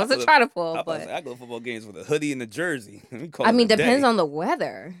seats. I wasn't was- trying to pull, I but go to football games with a hoodie and a jersey. We call I it mean, a depends day. on the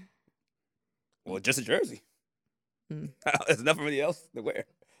weather. Well, just a jersey. Mm. There's nothing really else to wear.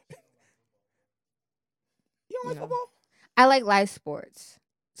 You don't like No. football? I like live sports.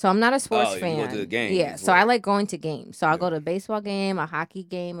 So I'm not a sports Oh, you fan. go to the games Yeah, as so I well. like going to games. So I'll go Yeah. to a baseball game, a hockey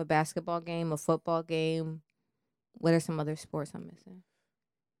game, a basketball game, a football game. What are some other sports I'm missing?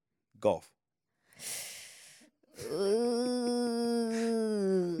 Golf,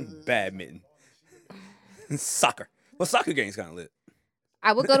 Ooh. badminton, soccer. Well, soccer games kind of lit.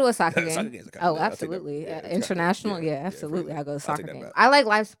 I would go to a soccer game. Soccer games are kinda Oh, lit. I'll take that. absolutely. Yeah, it's kinda- International, yeah, yeah, yeah, absolutely. pretty I'll go to a lit. I'll soccer take that game. back. I like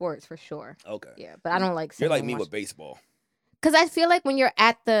live sports for sure. Okay. Yeah, but I don't like. You're like me with baseball. Because I feel like when you're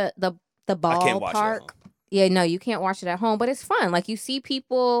at the I can't watch it at ballpark, home. yeah, no, you can't watch it at home, but it's fun. Like you see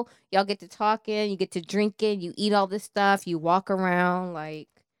people, y'all get to talking, you get to drinking, you eat all this stuff, you walk around. Like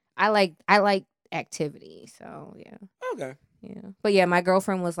I like activity. So yeah, Okay. yeah. But yeah, my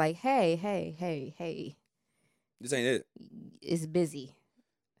girlfriend was like, hey, This ain't it. it's busy.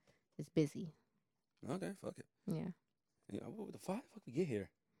 It's busy. Okay, fuck it. Yeah. Yeah, what the fuck we get here?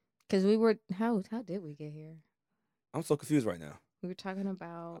 Cause we were how did we get here? I'm so confused right now. We were talking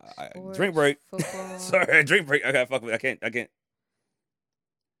about sports, drink break. football. Sorry, drink break. I gotta fuck with. I can't.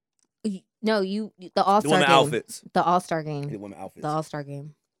 No, the All The Star women game. outfits. The All Star The game. women outfits. The All Star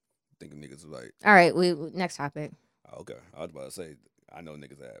game. Thinking niggas was like, All right, we next topic. okay. I was about to say, I know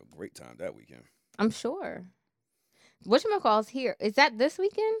niggas had a great time that weekend. I'm sure. Whatchamacall's here? Is that this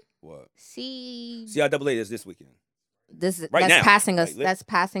weekend? What? See, CIAA is this weekend. this Right that's now. passing us. Like, lit- That's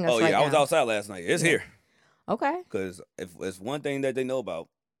passing us Oh right yeah, I was now. outside last night. It's Yeah. here. Okay. Because if it's one thing that they know about,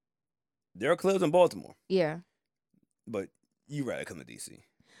 there are clubs in Baltimore, Yeah. but you rather come to DC.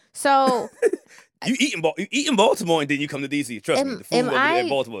 So You eat in Baltimore and then you come to DC. Trust me, the food am over there I in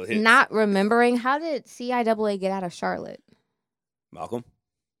Baltimore hits. not remembering how did CIAA get out of Charlotte? Malcolm.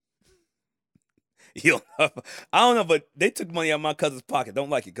 You don't know. I don't know, but they took money out of my cousin's pocket. Don't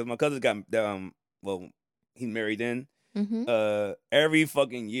like it because my cousin got well, he married in. Mm-hmm. Every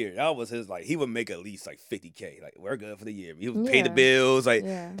fucking year, that was his like. He would make at least like $50K. Like we're good for the year. He would pay the Yeah. bills. Like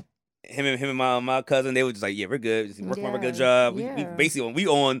Yeah. him and my cousin, they were just like, yeah, we're good. Just working on a good Yeah. job. We Yeah. basically when we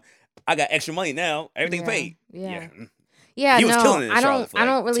on. I got extra money now. Everything's Yeah. paid. Yeah. Yeah. Yeah, He was no, killing it in I Charlotte for, I like,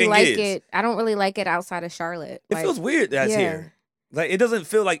 don't really 10 like years. it. I don't really like it outside of Charlotte. It Like, feels weird that's yeah. here. Like it doesn't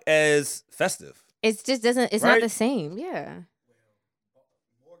feel like as festive. It just doesn't. It's not Right? the same. Yeah.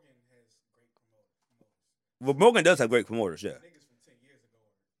 Well, Morgan does have great promoters, yeah.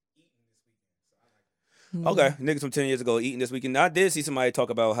 Okay, niggas from 10 years ago eating this weekend. I did see somebody talk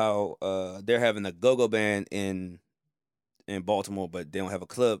about how they're having a go-go band in Baltimore, but they don't have a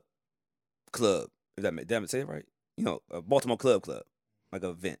club. If that did I say it right? You know, a Baltimore club, like an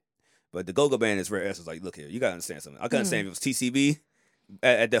event. But the go-go band is Rare Essence. Like, look here, you gotta understand something. I couldn't understand if it was TCB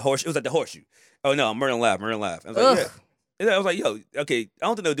at the Horseshoe. It was at the Horseshoe. Oh no, Merlin Live. I was like, Ugh. yeah. And I was like, yo, okay, I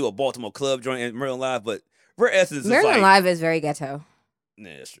don't think they'll do a Baltimore club joint at Merlin Live, but Rare Essence is Maryland like, Live is very ghetto. nah,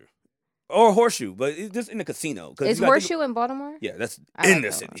 that's true. Or Horseshoe, but it's just in the casino. 'Cause Is you gotta think- Horseshoe in Baltimore? Yeah, that's I in like the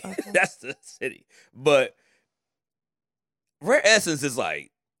that city. one. Okay. That's the city. But Rare Essence is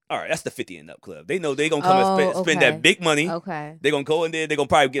like, all right, that's the 50 and up club. They know they gonna come and spend okay. that big money. Okay. They gonna go in there. They gonna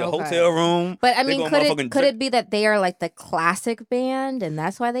probably get a Okay. hotel room. But I They mean, gonna could motherfucking it drink. be that they are like the classic band and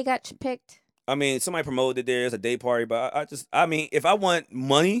that's why they got picked? I mean, somebody promoted there as a day party, but I mean, if I want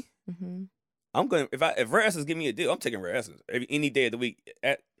money Mm-hmm. I'm going if Rare Essence give me a deal, I'm taking Rare Essence any day of the week.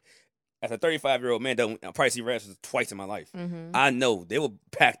 As a 35-year-old man, I'll probably see Rare Essence twice in my life. Mm-hmm. I know they will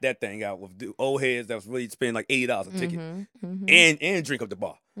pack that thing out with old heads that was really spending like $80 a ticket Mm-hmm. and drink up the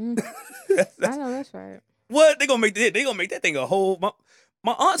bar. I know that's right. What they gonna make that thing a whole.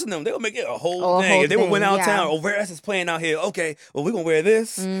 My aunts and them, they gonna make it a whole Oh, a thing. whole If they would went thing, out yeah. town, oh, Rare Essence playing out here. Okay, well we gonna wear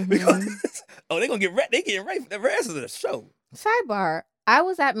this because they gonna get they getting ready for the Rare Essence of the show. Sidebar: I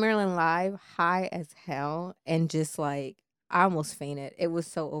was at Maryland Live, high as hell, and just like I almost fainted. It was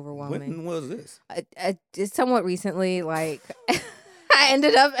so overwhelming. When was this? Just somewhat recently, like I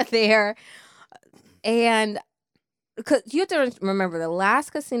ended up there, and because you have to remember, the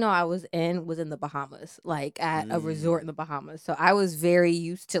last casino I was in the Bahamas, like at a resort in the Bahamas. So I was very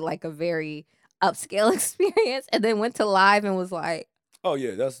used to like a very upscale experience, and then went to Live and was like, Oh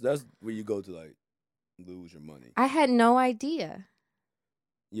yeah, that's where you go to like lose your money. I had no idea.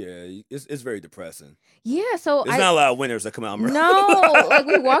 Yeah, it's very depressing. Yeah, so There's not a lot of winners that come out. No, like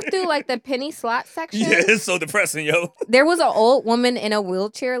we walked through like the penny slot section. Yeah, it's so depressing, yo. There was an old woman in a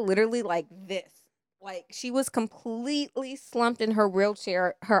wheelchair, literally like this. Like she was completely slumped in her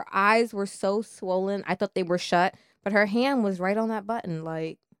wheelchair. Her eyes were so swollen. I thought they were shut, but her hand was right on that button,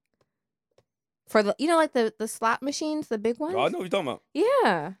 like for the like the slot machines, the big ones. Oh, I know what you're talking about.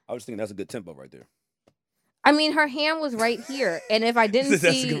 Yeah. I was thinking that's a good tempo right there. I mean, her hand was right here, and if I didn't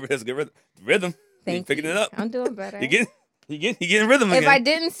see, that's a good rhythm. Thank picking you. it up. I'm doing better. You getting rhythm again. If I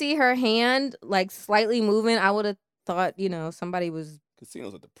didn't see her hand like slightly moving, I would have thought somebody was.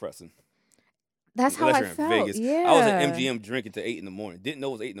 Casinos are depressing. That's how Unless I you're felt. in Vegas. Yeah. I was at MGM drinking till 8 in the morning. Didn't know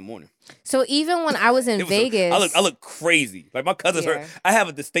it was 8 in the morning. So even when I was in Vegas, I look crazy. Like my cousins Yeah. heard. I have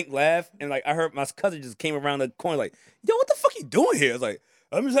a distinct laugh, and like I heard my cousin just came around the corner, like, "Yo, what the fuck you doing here?" I was like,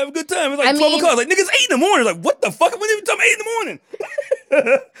 "I'm just having a good time." It's like 12 o'clock. Like, niggas 8 in the morning. Like, what the fuck? When did you tell me 8 in the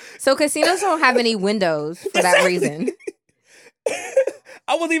morning? So casinos don't have any windows for that reason.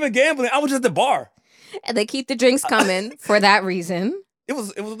 I wasn't even gambling. I was just at the bar. And they keep the drinks coming for that reason. It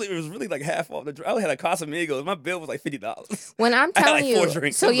was really like half off the drink. I had like Casamigos. My bill was like $50. When I'm I had, telling like, you, 4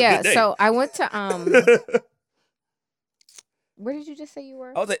 drinks. so It was a yeah, good day. so I went to where did you just say you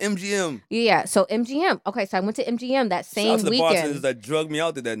were? I was at MGM. Yeah, so MGM. Okay, so I went to MGM that Shout out same to the weekend. bartenders that drugged me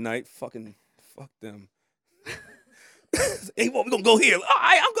out there that night. Fuck them. Hey, what, we gonna go here? All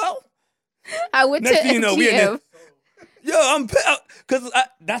right, I'm going. I went Next to thing you know, we in MGM. Yo, I'm because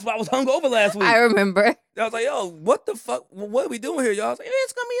that's why I was hungover last week. I remember. I was like, yo, what the fuck? What are we doing here, y'all? I was like,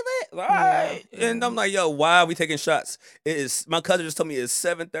 it's gonna be lit. All right. Yeah. And I'm like, yo, why are we taking shots? It is my cousin just told me it's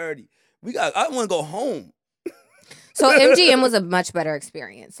 7:30. I want to go home. So MGM was a much better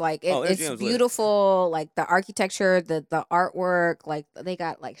experience. Like MGM it's was lit. beautiful. Like the architecture, the artwork. Like they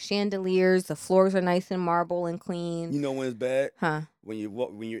got like chandeliers. The floors are nice and marble and clean. You know when it's bad? Huh? When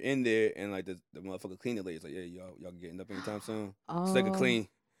you're in there and like the motherfucker cleaner lady's like, yeah, y'all getting up anytime soon? Oh. So they can clean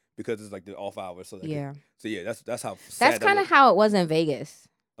because it's like the off hours. So Yeah. So yeah, that's how. That's sad kind of how it was in Vegas.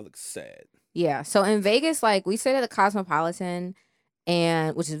 I look sad. Yeah. So in Vegas, like we stayed at the Cosmopolitan,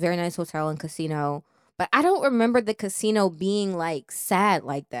 and which is a very nice hotel and casino. But I don't remember the casino being like sad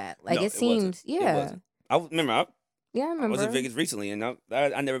like that. Like No, it seems, wasn't. It yeah, wasn't. I remember. I remember. was in Vegas recently, and I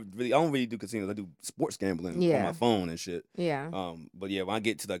don't really do casinos. I do sports gambling on Yeah. my phone and shit. Yeah, But yeah, when I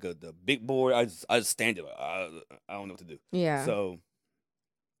get to like the big board, I just stand there. I don't know what to do. yeah. So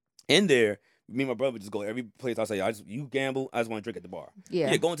in there, me and my brother just go every place I say, you gamble. I just want to drink at the bar.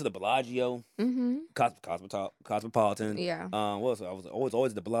 yeah. Going to the Bellagio, Mm-hmm. Cosmopolitan. Yeah. What else? I was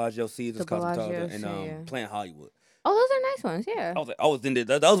always the Bellagio, Caesars, The Bellagio, Cosmopolitan, and yeah. Planet Hollywood. Oh, those are nice ones. Yeah. I was in there.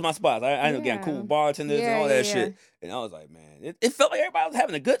 Those were my spots. I ended up getting cool Yeah. bartenders and all that shit. And I was like, man, it felt like everybody was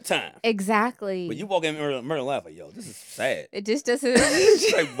having a good time. Exactly. But you walk in Murder Life like, yo, this is sad. It just doesn't.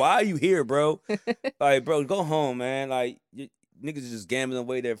 It's like, why are you here, bro? Like, bro, go home, man. Like, niggas is just gambling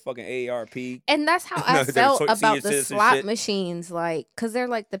away their fucking AARP. And that's how I Their felt senior about the citizen slot shit. machines, like, cause they're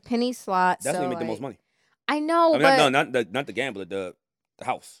like the penny slots. That's so when you make the like, most money. I know, I mean, but not the gambler, the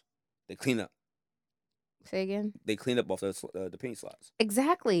house. They clean up. say again. They clean up off the penny slots.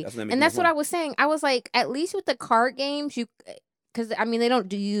 Exactly. That's when they make And the that's most what I money. was saying. I was like, at least with the card games, because I mean, they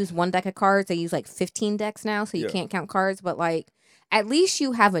don't use one deck of cards. They use like 15 decks now, so you Yeah. can't count cards. But like, at least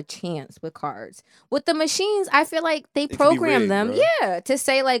you have a chance with cards. With the machines, I feel like they could be program rigged, them, bro. yeah, to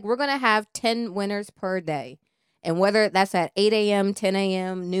say like we're gonna have 10 winners per day, and whether that's at 8 a.m., 10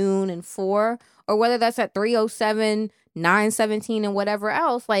 a.m., noon, and 4, or whether that's at 3:07, 9:17, and whatever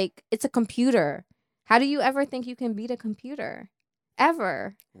else, like it's a computer. How do you ever think you can beat a computer?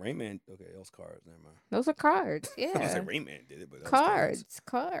 Ever? Rayman, okay, those cards, never mind. Those are cards. I was Yeah. like, Rayman did it, but that was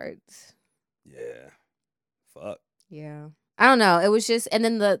Cards. Yeah. Fuck. Yeah. I don't know. It was just, and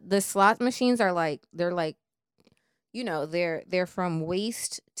then the slot machines are like, they're like, they're from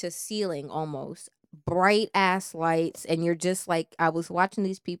waist to ceiling almost, bright ass lights, and you're just like, I was watching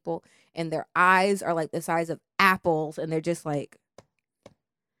these people, and their eyes are like the size of apples, and they're just like,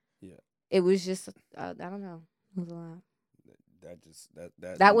 Yeah. It was just, I don't know. It was a lot.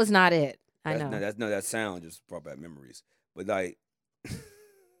 That was not it. I know. That sound just brought back memories. But like,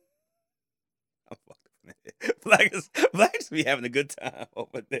 I'm fucking Black be having a good time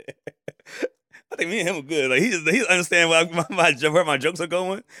over there. I think me and him are good. Like he understand where my jokes are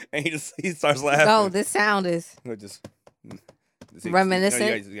going, and he starts laughing. Oh, this sound is just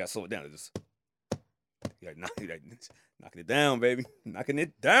reminiscent. You gotta slow it down. You gotta knocking it down, baby. Knocking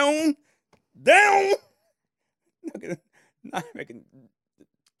it down. Not making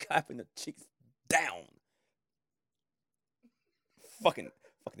clapping the cheeks down. Fucking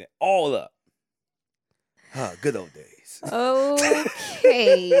it all up. Good old days.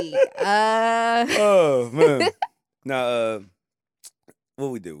 Okay. Oh man. Now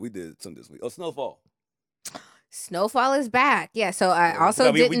what we do? We did something this week. Oh, Snowfall. Snowfall is back. Yeah, so I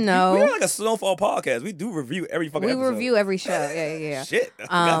also didn't know. We're like a Snowfall podcast. We do review every fucking episode. We review every show. Yeah. Shit. I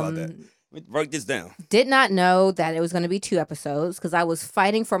forgot about that. Let me write this down. Did not know that it was going to be 2 episodes because I was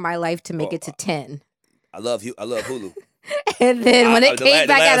fighting for my life to make it to 10. I love Hulu. And then when it came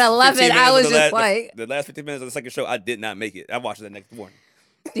back at 11, I was just like... The last 15 minutes of the second show, I did not make it. I watched it the next morning.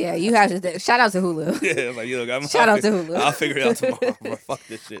 Yeah, you have to... Shout out to Hulu. Yeah, I was like, shout out to Hulu. I'll figure it out tomorrow. Bro, fuck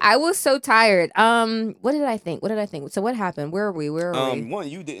this shit. I was so tired. What did I think? So what happened? Where are we? One,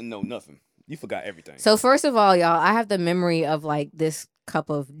 you didn't know nothing. You forgot everything. So first of all, y'all, I have the memory of like this cup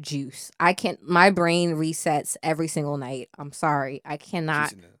of juice. My brain resets every single night. I'm sorry. I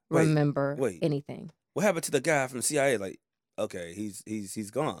cannot remember anything. What happened to the guy from the CIA? Like, okay,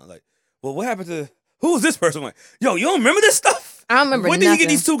 he's gone. Like, well, what happened to who's this person? Like, yo, you don't remember this stuff? I don't remember. When did he get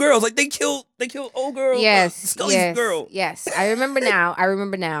these 2 girls? Like, they killed old girl. Yes, Scully's girl. Yes, I remember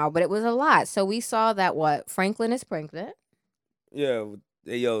now. But it was a lot. So we saw that Franklin is pregnant. Yeah,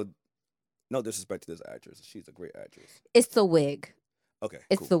 yo, no disrespect to this actress. She's a great actress. It's the wig. Okay,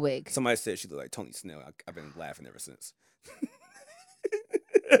 it's cool. the wig. Somebody said she looked like Tony Snell. I've been laughing ever since.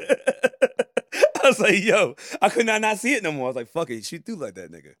 I was like, yo, I could not see it no more. I was like, fuck it, she do like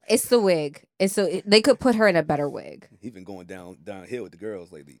that nigga. It's the wig. And so they could put her in a better wig. He's been going downhill with the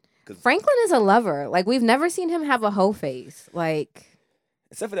girls lately. Franklin is a lover. Like, we've never seen him have a hoe face. Like,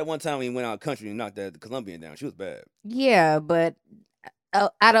 except for that one time when he went out of country and knocked the Colombian down. She was bad. Yeah, but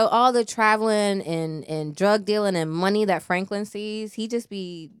out of all the traveling and drug dealing and money that Franklin sees, he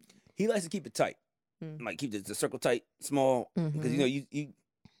likes to keep it tight. Like, keep the circle tight, small. Because, you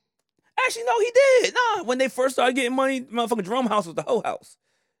actually, no, he did. Nah, when they first started getting money, motherfucking Jerome House was the whole house.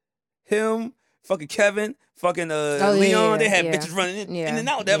 Him, fucking Kevin, fucking Leon, they had bitches running in and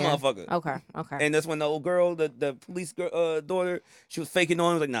out with that motherfucker. Okay. And that's when the old girl, the police girl, daughter, she was faking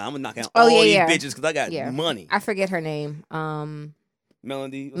on him. Was like, nah, I'm gonna knock out all these bitches because I got money. I forget her name.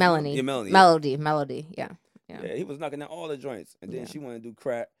 Melanie. Yeah, Melody. Yeah, he was knocking out all the joints. And then she wanted to do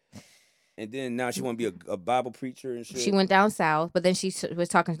crack. And then now she want to be a Bible preacher and shit. She went down south, but then she was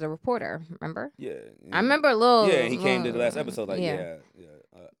talking to the reporter. Remember? Yeah. I remember a little. Yeah, he came to the last episode. Like, yeah.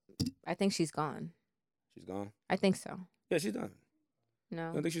 I think she's gone. She's gone? I think so. Yeah, she's done. No.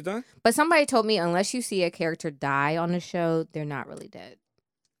 You don't think she's done? But somebody told me unless you see a character die on the show, they're not really dead.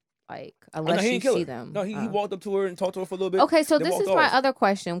 Like, unless you see them. No, he walked up to her and talked to her for a little bit. Okay, so this is my other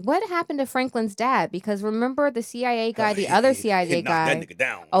question. What happened to Franklin's dad? Because remember the CIA guy, the other CIA guy. That nigga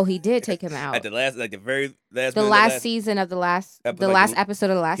down. Oh, he did take him out. At the very last the last season of the last episode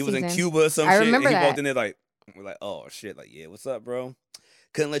of the last season. He was in Cuba or some shit. I remember and that. He walked in there like, we're like, oh shit, like, yeah, what's up, bro?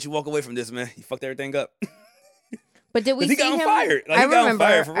 Couldn't let you walk away from this, man. You fucked everything up. But did we see him? He got on fire.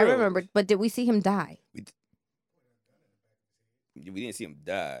 Like, I remember. But did we see him die? We didn't see him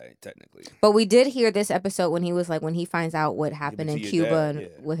die, technically. But we did hear this episode when he was like, when he finds out what happened in Cuba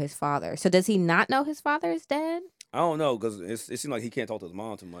with his father. So does he not know his father is dead? I don't know, because it seemed like he can't talk to his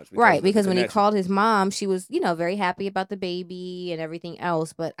mom too much. Right, because when he called his mom, she was, very happy about the baby and everything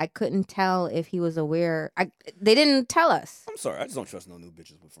else. But I couldn't tell if he was aware. They didn't tell us. I'm sorry. I just don't trust no new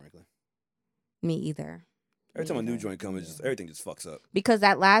bitches with Franklin. Me either. Every time a new joint comes, everything just fucks up. Because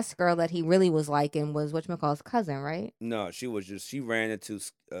that last girl that he really was liking was whatchamacallit's cousin, right? No, she ran into...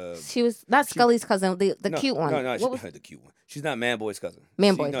 she was not Scully's cousin, the cute one. No, she had the cute one. She's not Manboy's cousin.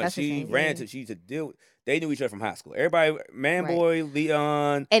 Manboy, that's she ran to... She used to deal with... they knew each other from high school. Everybody, Manboy,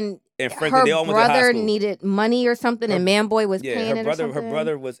 Leon, And Franklin, her they all went to high brother school. needed money or something, and Manboy was paying it or something. Her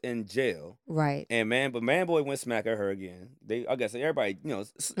brother was in jail. Right. And Manboy went smack at her again. I guess everybody,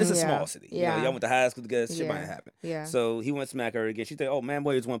 it's a small city. Yeah. Y'all went to high school together. Shit might happen. Yeah. So he went smack her again. She said, "Oh,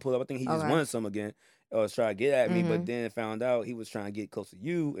 Manboy just want to pull up. I think he just wanted some again. Was trying to get at me, but then found out he was trying to get close to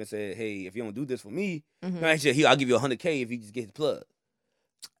you and said, "Hey, if you don't do this for me, no, actually, I'll give you $100K if you just get his plug."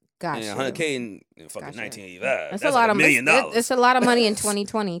 Gotcha. And $100K in fucking 1985. That's a lot like of $1 million. It's a lot of money in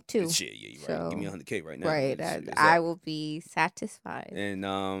 2022. Shit, yeah, you're right. Give me $100K right now. Right. I will be satisfied.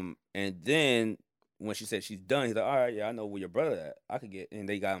 And then when she said she's done, he's like, "All right, yeah, I know where your brother at. I could get," and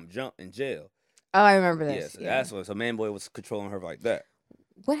they got him jumped in jail. Oh, I remember this. Yes, that's what. So Manboy was controlling her like that.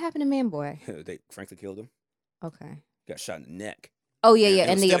 What happened to Manboy? They frankly killed him. Okay. Got shot in the neck. Oh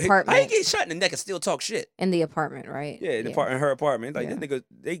yeah, in the apartment. I ain't get shot in the neck and still talk shit. In the apartment, right? Yeah, in her apartment. Like this nigga,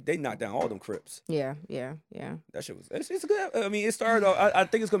 they knocked down all them Crips. Yeah. That shit was. It's good. I mean, it started off. I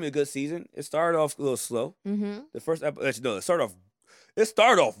think it's gonna be a good season. It started off a little slow. Mm-hmm. The first episode, no, it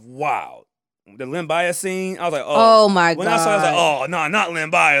started off wild. The Len Bias scene, I was like, oh my god. When I saw it, I was like, oh no, not Len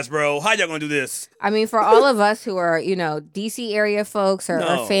Bias, bro. How y'all gonna do this? I mean, for all of us who are, DC area folks or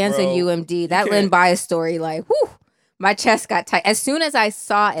fans of UMD, that Len Bias story, like, whew, my chest got tight. As soon as I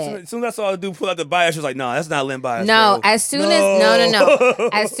saw it. As soon as I saw the dude pull out the Bias, she was like, no, that's not Len Bias. No, bro. as soon as, no.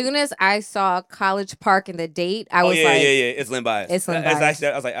 As soon as I saw College Park and the date, I was like. Yeah, it's Len Bias. It's Len Bias. Actually,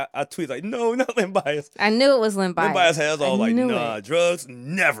 I was like, I tweeted, like, no, not Len Bias. I knew it was Len Bias. Len Bias has all like, nah, drugs,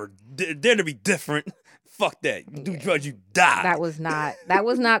 never. Dare to be different. Fuck that. You do drugs, you die. That was not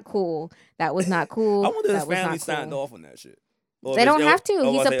cool. That was not cool. I wonder if his family signed off on that shit. They don't have to.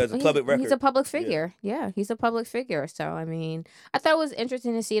 He's a public figure. Yeah, he's a public figure. So, I mean, I thought it was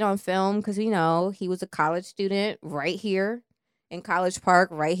interesting to see it on film because, he was a college student right here in College Park,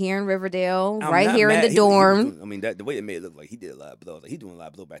 right here in Riverdale, right here in the dorm. The way it made it look like he did a lot of blow. Like, he doing a lot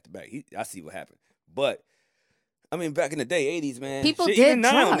of blow back to back. I see what happened. But, I mean, back in the day, 80s, man. People did even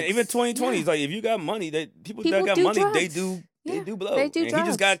drugs. Now, even 2020s, like, if you got money, people that got do money, drugs. they do blow. They do and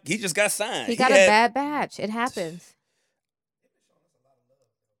drugs. he just got signed. He got a bad batch. It happens.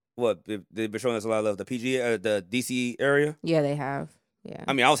 What, they've been showing us a lot of love. The PG, the DC area? Yeah, they have. Yeah.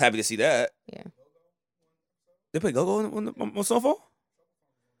 I mean, I was happy to see that. Yeah. They played Go-Go on Snowfall?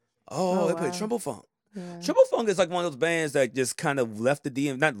 Oh, they played Trumbo Funk. Yeah. Trumbo Funk is like one of those bands that just kind of left the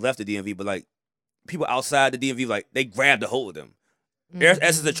DMV, not left the DMV, but like people outside the DMV, like they grabbed a hold of them.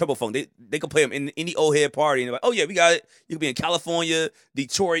 Essence of Trumbo Funk. They can play them in any old head party and they're like, oh yeah, we got it. You could be in California,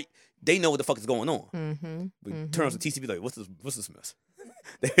 Detroit. They know what the fuck is going on. Turn on some TCB like, what's this mess?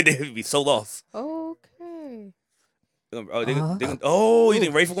 They'd be so lost. Okay. You think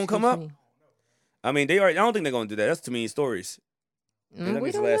Rayful gonna come up? I mean, I don't think they're gonna do that. That's too many stories. We don't know.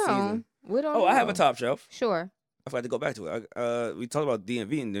 We don't know. I have a top shelf. Sure. I forgot to go back to it. We talked about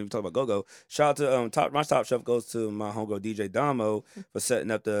DMV and then we talked about Go-Go. Shout out to my top shelf goes to my homegirl DJ Damo for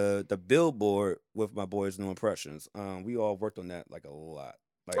setting up the billboard with my boys' New Impressions. We all worked on that like a lot.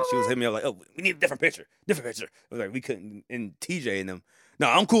 Like she was hitting me up like, oh, we need a different picture. I was like, we couldn't. And TJ and them. No,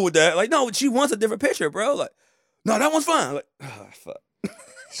 I'm cool with that. Like, no, she wants a different picture, bro. Like, no, that one's fine. Like, oh, fuck.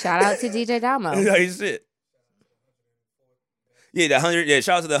 Shout out to DJ Damo. Like, shit. Yeah,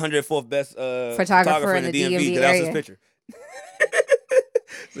 shout out to the 104th best photographer in the DMV because that was his picture.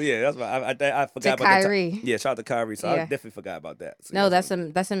 So yeah, that's why I forgot about Kyrie. Yeah, shout out to Kyrie. So I definitely forgot about that. So, no, that's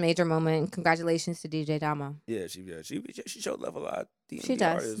a major moment. Congratulations to DJ Damo. Yeah, she showed love a lot. DMV she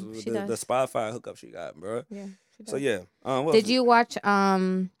does. Artists, she does. The Spotify hookup she got, bro. Yeah. She does. So yeah. Did you watch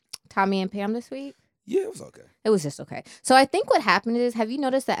Tommy and Pam this week? Yeah, it was okay. It was just okay. So I think what happened is, have you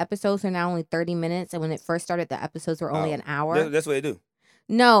noticed that episodes are now only 30 minutes, and when it first started, the episodes were only an hour? That's what they do.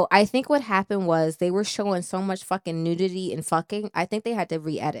 No, I think what happened was they were showing so much fucking nudity and fucking. I think they had to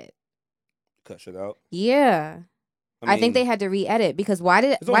re-edit. Cut shit out. Yeah, I think they had to re-edit because why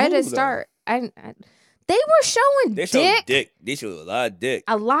did it start? They were showing dick. They showed a lot of dick.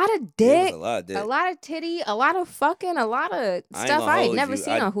 A lot of dick. A lot of dick. A lot of titty. A lot of fucking. A lot of stuff I ain't never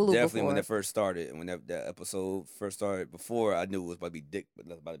seen on Hulu definitely before. When it first started, when that episode first started, before I knew it was about to be dick, but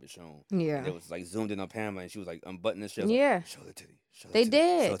that's about to be shown. Yeah. And it was like zoomed in on Pamela, and she was like unbuttoning this shit. Yeah. Like, show the titty. They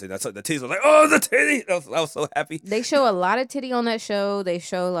did. The titties was like, oh, the titty. I was so happy. They show a lot of titty on that show. They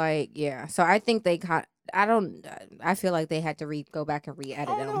show like, yeah. So I think they got. I feel like they had to go back and re-edit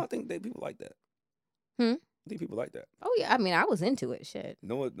them. I think people like that. I think people like that. Oh yeah, I mean, I was into it. Shit.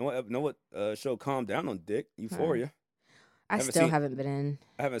 Know what show calmed down on dick? Euphoria. I still haven't been in.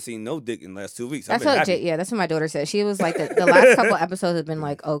 I haven't seen no dick in the last 2 weeks. That's what my daughter said. She was like, the last couple episodes have been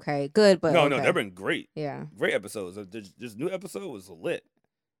like, okay, good, but no, they've been great. Yeah, great episodes. This new episode was lit.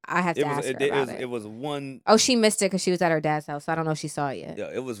 I have to ask her about it. It was one. Oh, she missed it because she was at her dad's house. So I don't know if she saw it yet. Yeah,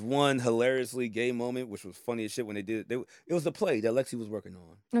 it was one hilariously gay moment, which was funny as shit when they did it. It was the play that Lexi was working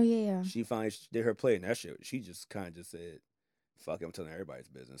on. Oh yeah. She finally did her play, and that shit. She just kind of just said, "Fuck it, I'm telling everybody's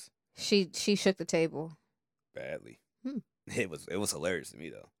business." She shook the table Badly. Hmm. It was hilarious to me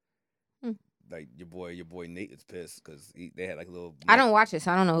though. Hmm. Like your boy Nate is pissed because they had like a little. I don't watch it,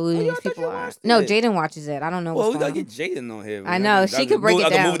 so I don't know who Oh, these I thought people you are. watched No, it. Jaden watches it. I don't know. Well, we what's gotta going get Jaden on here. I know, she could break it I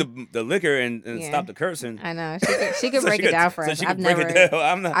down. can move the liquor and Yeah. stop the cursing. I know she could So break it down for so us. she I've could break never. it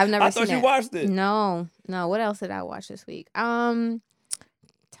down. I've never I seen thought you it. watched it. No. What else did I watch this week?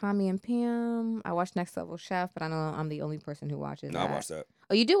 Tommy and Pam. I watched Next Level Chef, but I know I'm the only person who watches No, that. I watched that.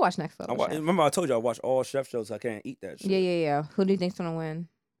 Oh, you do watch Next Level Chef? Remember I told you I watch all chef shows. So I can't eat that shit. Yeah. Who do you think's gonna win?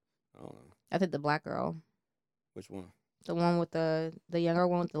 I don't know. I think the black girl, Which one? the one with the younger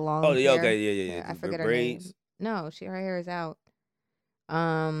one with the long. Oh, hair. okay, yeah. I The forget her braids. name. No, her hair is out.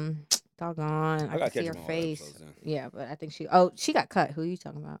 Doggone, I gotta can see catch her them all face. episodes then. Yeah, but I think she got cut. Who are you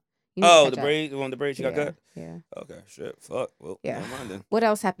talking about? You need to Oh, catch the up. braid, the one with the braid she got cut. Yeah. Okay, shit, fuck. Well, Yeah. never mind then. What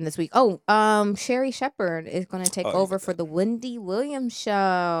else happened this week? Oh, Sherry Shepherd is going to take Oh, you over got for that. the Wendy Williams show.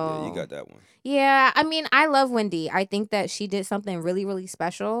 Yeah, you got that one. Yeah, I mean, I love Wendy. I think that she did something really, really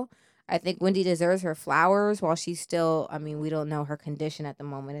special. I think Wendy deserves her flowers while she's still, I mean, we don't know her condition at the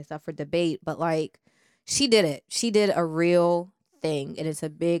moment. It's up for debate, but like, she did it. She did a real thing, and it's a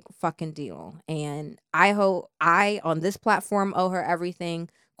big fucking deal. And I hope on this platform, owe her everything.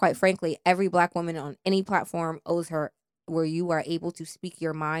 Quite frankly, every black woman on any platform owes her, where you are able to speak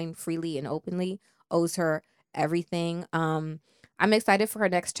your mind freely and openly, owes her everything. I'm excited for her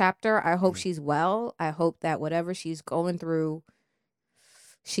next chapter. I hope she's well. I hope that whatever she's going through,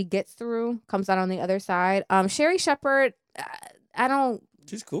 she gets through, comes out on the other side. Sherry Shepherd, I don't.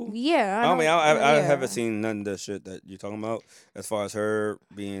 She's cool. Yeah, I yeah. haven't seen none of the shit that you're talking about as far as her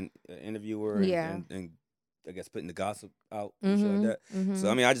being an interviewer and I guess putting the gossip out and shit like that. So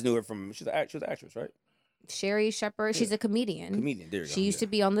I mean, I just knew her from she was an actress, right? Sherry Shepherd, she's a comedian. There you go. She used to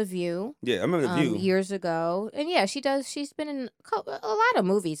be on The View. Yeah, I remember The View years ago, and yeah, she does. She's been in a lot of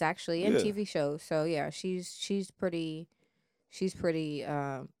movies actually and Yeah. TV shows. So yeah, she's pretty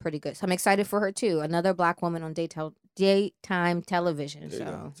good. So I'm excited for her too. Another black woman on daytime television. There you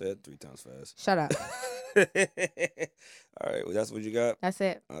go. So Say that 3 times fast. shut up. All right, well, that's what you got. That's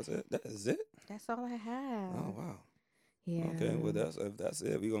it. That's it. That is it. That's all I have. Oh wow. Yeah. Okay, well if that's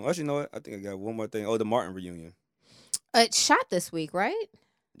it. We gonna actually, you know what? I think I got one more thing. Oh, the Martin reunion. It's shot this week, right?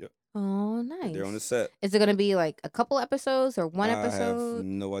 Yep. Oh, nice. They're on the set. Is it gonna be like a couple episodes or one I have episode?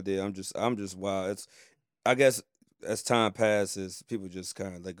 no idea. I'm just wow. It's I guess as time passes, people just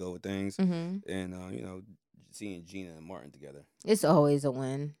kind of let go of things, Mm-hmm. and you know, seeing Gina and Martin together It's always a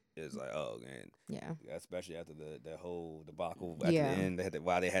win. is like, oh man, Yeah. especially after the whole debacle at Yeah. the end. They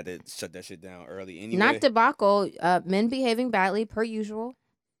had to shut that shit down early anyway. Not debacle. Men behaving badly per usual.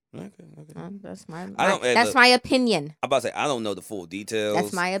 Okay. That's my. I don't- that's look, my opinion. I'm about to say I don't know the full details.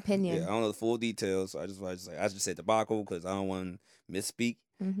 That's my opinion. Yeah, I don't know the full details. So I just said debacle because I don't want to misspeak.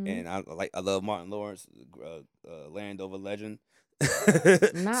 Mhm. And I love Martin Lawrence, Landover legend.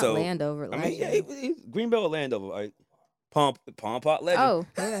 Not So, Landover. I mean, yeah, legend. he's Greenbelt or Landover, right? Palm Pot legend. Oh,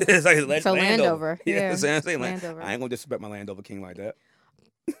 yeah. It's like legend. So Landover, Yeah, yeah. I'm saying Landover. I ain't gonna disrespect my Landover king like that.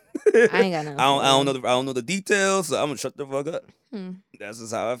 I ain't got nothing. I don't know the details, so I'm gonna shut the fuck up. Hmm. That's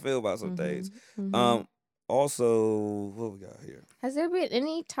just how I feel about some things. Mhm. Also, what we got here? Has there been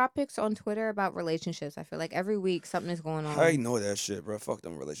any topics on Twitter about relationships? I feel like every week something is going on. I ignore that shit, bro. Fuck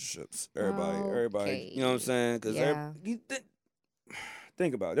them relationships. Everybody. You know what I'm saying? Because Yeah.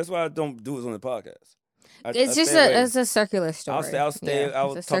 think about it. That's why I don't do it on the podcast. It's just it's a circular story. I'll stay. Yeah,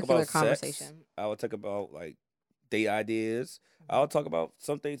 I'll it's a talk circular about conversation. sex. I will talk about like date ideas. I'll talk about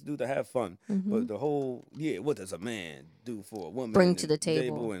some things to do to have fun. Mhm. But the whole what does a man do for a woman? Bring and to the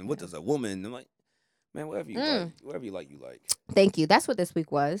table. and what does a woman? I'm like, man, whatever you like, whatever you like, you like. Thank you. That's what this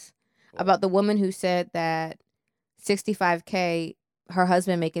week was about the woman who said that 65K, her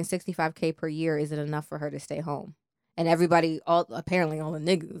husband making 65K per year isn't enough for her to stay home. And everybody, apparently all the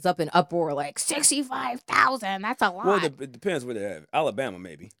niggas up in uproar like 65,000. That's a lot. Well, it depends where they're at. Alabama,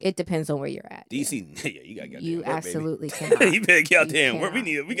 maybe. It depends on where you're at. DC, yeah, you gotta get out there You and work, absolutely baby. cannot. You better get out You there and work.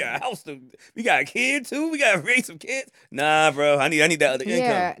 cannot. We got a house we got a kid too. We gotta raise some kids. Nah, bro, I need that other Yeah,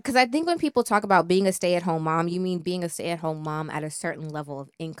 income. because I think when people talk about being a stay-at-home mom, you mean being a stay-at-home mom at a certain level of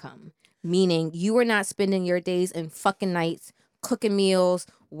income, meaning you are not spending your days and fucking nights cooking meals,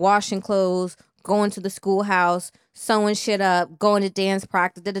 washing clothes, going to the schoolhouse, sewing shit up, going to dance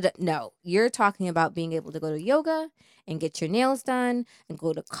practice. No, you're talking about being able to go to yoga and get your nails done and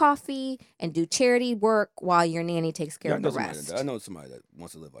go to coffee and do charity work while your nanny takes care of the rest. I know somebody that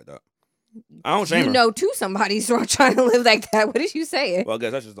wants to live like that. I don't shame her. You know, two somebody's trying to live like that. What did you say? Well, I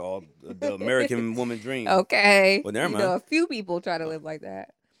guess that's just all the American woman's dream. Okay. Well, never mind. You know, a few people try to live like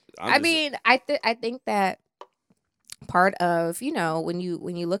that. I think that part of, you know, when you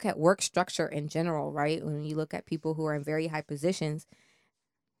look at work structure in general, right? When you look at people who are in very high positions,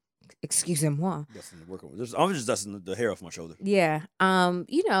 excusez-moi. I'm just dusting the hair off my shoulder. Yeah.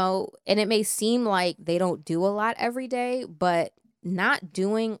 You know, and it may seem like they don't do a lot every day, but not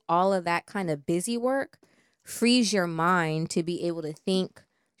doing all of that kind of busy work frees your mind to be able to think,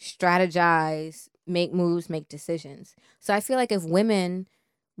 strategize, make moves, make decisions. So I feel like if women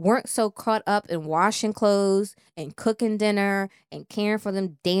weren't so caught up in washing clothes and cooking dinner and caring for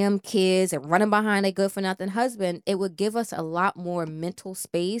them damn kids and running behind a good for nothing husband, it would give us a lot more mental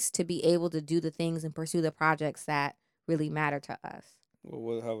space to be able to do the things and pursue the projects that really matter to us.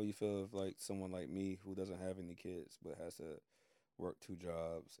 Well, how would you feel if like someone like me who doesn't have any kids but has to work 2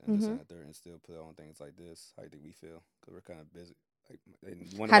 jobs and this and that there and still put on things like this? How do you think we feel? Because we're kind of busy.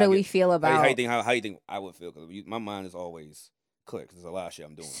 Like, how do we feel about? How you think I would feel? Because my mind is always clear because there's a lot of shit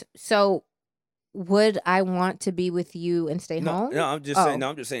I'm doing. So, would I want to be with you and stay home? No, I'm just saying. No,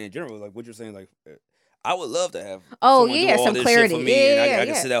 I'm just saying in general. Like what you're saying. Like I would love to have. Oh someone yeah, do all some this clarity. Shit for me, Yeah, and I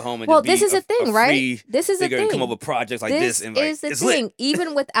can sit at home and just be this is a thing, right? Free This is a figure and thing. come up with projects like this. And is the thing. Lit.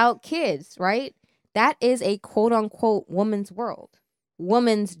 Even without kids, right? That is a quote unquote woman's world,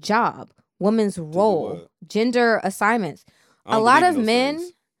 woman's job, woman's role, gender assignments. A lot of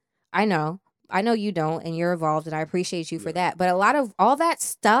men. I know you don't, and you're involved, and I appreciate you for that. But a lot of all that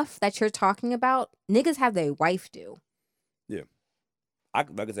stuff that you're talking about, niggas have their wife do. Yeah.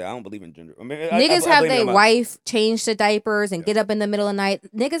 Like I said, I don't believe in gender. I mean, niggas have their wife change the diapers and get up in the middle of the night.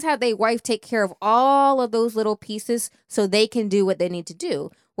 Niggas have their wife take care of all of those little pieces so they can do what they need to do.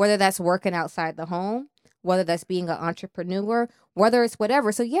 Whether that's working outside the home, whether that's being an entrepreneur, whether it's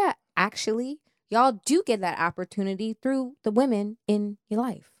whatever. So yeah, actually, y'all do get that opportunity through the women in your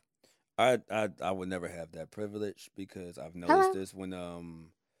life. I would never have that privilege because I've noticed this when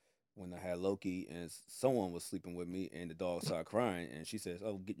I had Loki and someone was sleeping with me and the dog started crying and she says,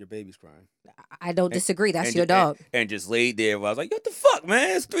 "Oh, get your baby's crying." I don't disagree. That's your dog. And just laid there. Where I was like, "What the fuck,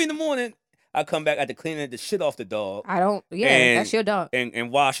 man? It's 3 a.m. I come back, I had to clean the shit off the dog. That's your dog.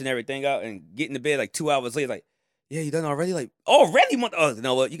 And washing everything out and get in the bed like 2 hours later. Like, yeah, you done already? Like, already? Oh, you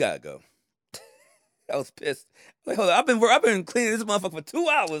know what? You gotta go. I was pissed. Like, hold on, I've been cleaning this motherfucker for 2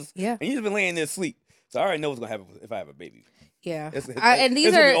 hours. Yeah. And you just been laying there asleep. So I already know what's gonna happen if I have a baby. Yeah. It's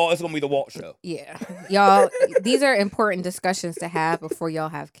gonna be the Walt show. Yeah. Y'all, these are important discussions to have before y'all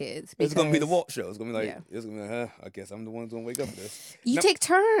have kids. It's gonna be the Walt show. It's gonna be like it's gonna be like, I guess I'm the one who's gonna wake up for this. You take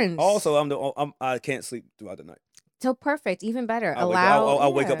turns. Also, I can't sleep throughout the night. So perfect, even better. I'll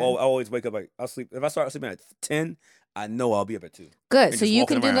wake up. I always wake up like I'll sleep. If I start sleeping at 10, I know I'll be up at 2. Good, so you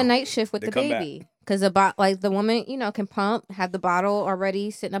can do the night shift with the baby. Because the woman, can pump, have the bottle already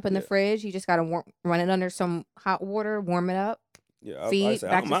sitting up in the fridge. You just gotta run it under some hot water, warm it up. Yeah, I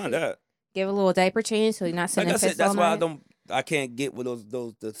don't mind that. Give a little diaper change so you're not sitting pissed all night. That's why I can't get with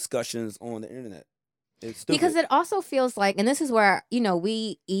those discussions on the internet. It's stupid. Because it also feels like, and this is where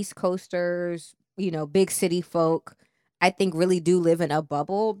we East Coasters, big city folk, I think really do live in a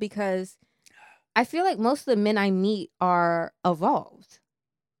bubble because I feel like most of the men I meet are evolved.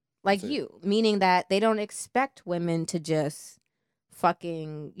 Like you, meaning that they don't expect women to just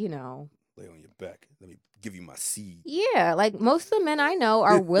fucking, lay on your back. Let me give you my seed. Yeah, like most of the men I know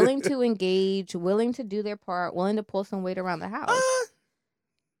are willing to engage, willing to do their part, willing to pull some weight around the house.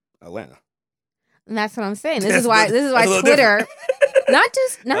 Atlanta. And that's what I'm saying. This is why Twitter, not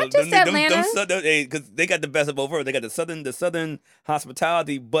just Atlanta, because they got the best of both worlds. They got the southern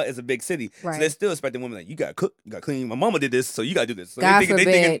hospitality, but it's a big city, right. So they're still expecting women like you gotta cook, you gotta clean. My mama did this, so you gotta do this. So God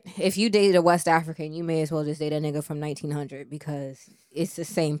forbid, if you dated a West African, you may as well just date a nigga from 1900 because it's the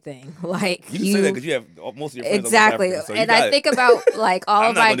same thing. Like you say that because you have most of your friends exactly, are West African, so and I think about like all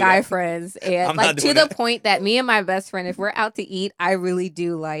of my guy friends, and like to the that. point that me and my best friend, if we're out to eat, I really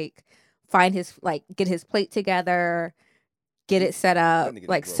do like find his get his plate together. Get it set up,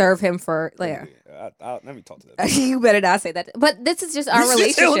 like serve him for later. Let me talk to that. You better not say that. But this is just our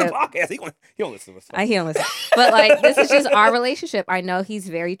relationship. He don't listen to us. He don't listen. But like this is just our relationship. I know he's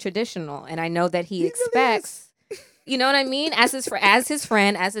very traditional, and I know that he expects. You know what I mean? As his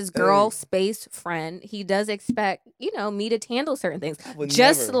friend, as his girl space friend, he does expect me to handle certain things.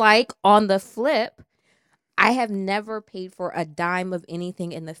 Just like on the flip, I have never paid for a dime of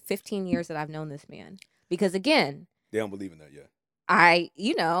anything in the 15 years that I've known this man. Because again, They don't believe in that yet.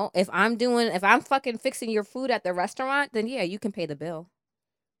 if I'm fucking fixing your food at the restaurant, then yeah, you can pay the bill.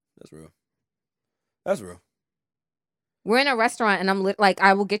 That's real. That's real. We're in a restaurant and I'm like,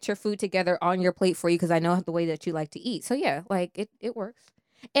 I will get your food together on your plate for you because I know the way that you like to eat. So yeah, like it works.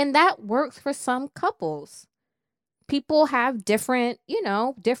 And that works for some couples. People have different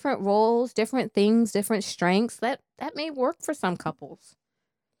roles, different things, different strengths. That may work for some couples.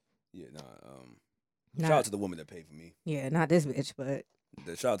 Yeah, shout out to the woman that paid for me. Yeah, not this bitch, but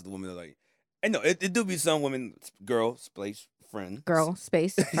Shout out to the woman that like, and no, it do be some women, girl, space, friend. girl,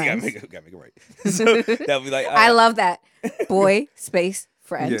 space, You friends. gotta make it right. So that'll be like, I love that. Boy, space,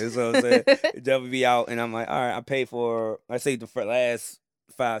 friend. Yeah, so I'm saying that would be out, and I'm like, all right, I paid for. I say the last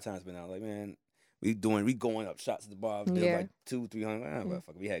 5 times been out. Like, man, we going up shots at the bar. Did Yeah. like 200-300. Well,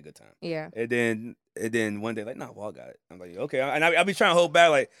 fuck, we had a good time. Yeah. And then one day, like, nah, well, I got it. I'm like, okay, and I be trying to hold back,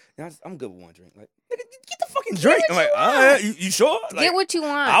 like, I'm good with one drink. Like, nigga, get the fucking drink. I'm like, all right, you sure? Like, Get what you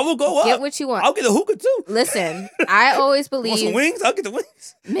want. I will go up. Get what you want. I'll get a hookah too. Listen, I always Want some believe wings? I'll get the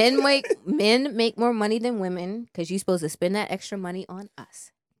wings. men make more money than women because you're supposed to spend that extra money on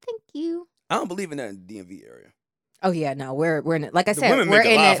us. Thank you. I don't believe in that in the DMV area. Oh yeah, no, we're in it. Like I The said, women we're make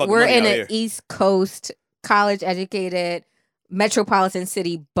a in lot of it. fucking We're money in out an here. East Coast, college educated, metropolitan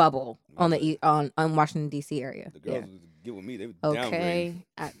city bubble on the on Washington D.C. area. The girls would get with me. They would Okay,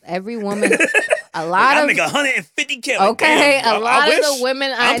 downgrade. Every woman, a Like, lot I of make $150K. Like, okay, damn, a lot wish. of the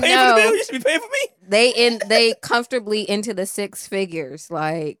women I I'm paying for the bill. know, You should be paying for me. they comfortably into the 6 figures.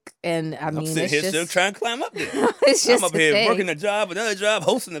 Like, and I I'm mean, sitting it's here just still trying to climb up there. it's just I'm up a here thing. working a job, another job,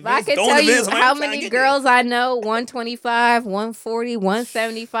 hosting But I events, can going tell to you events. I'm how trying to many get there. girls I know: 125, 140,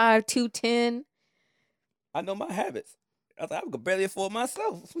 175, 210. I know my habits. I could barely afford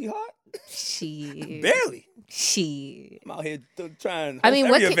myself, sweetheart. Shit. Barely. Shit. I'm out here trying. I mean,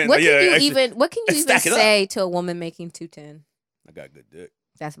 what can you even stack it up. say to a woman making 210? I got good dick.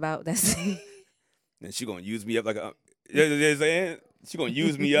 That's And she gonna use me up like a. You know what I'm saying? She gonna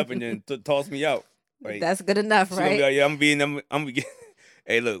use me up and then toss me out. Like, that's good enough, she gonna be right? like, yeah, I'm gonna get.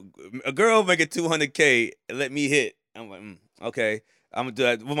 Hey, look, a girl making $200K and let me hit. I'm like, okay, I'm gonna do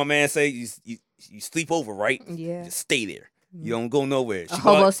that. What my man say? You sleep over, right? Yeah. Just stay there. You don't go nowhere. A She go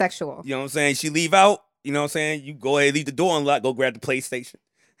out- homosexual. You know what I'm saying? She leave out. You know what I'm saying? You go ahead, leave the door unlocked. Go grab the PlayStation.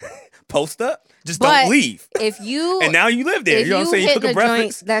 Post up. Just But don't leave. If you And now you live there. if You know what I'm saying? You hit cook a a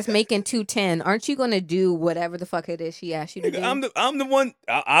breakfast. joint that's making 210, aren't you gonna do whatever the fuck it is she asked you to do? Nigga, I'm the one.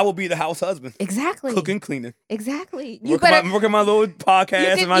 I will be the house husband. Exactly. Cooking, cleaning. Exactly. You better Working my little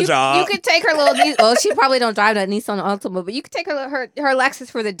podcast and my job. You could take her little. Well, she probably don't drive that Nissan Altima, but you could take her Lexus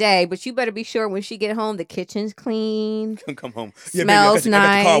for the day. But you better be sure when she get home, the kitchen's clean. Come home. Smells baby, I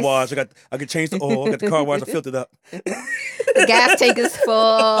got the car nice. wash. I could change the oil. I got the car wash. I filtered up. The gas tank is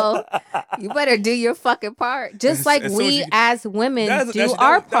full. You better do your fucking part, just like as soon as we you- as women do That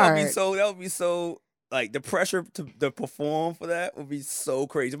our would part. be so. Like the pressure to perform for that would be so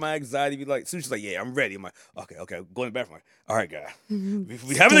crazy. My anxiety would be like, as soon as she's like, yeah, I'm ready. I'm like, okay, go in the bathroom. Like, all right, guy,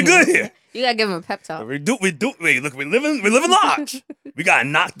 we having a good here. You gotta give him a pep talk. Wait, look, we living large. We gotta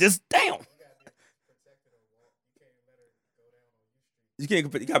knock this down. You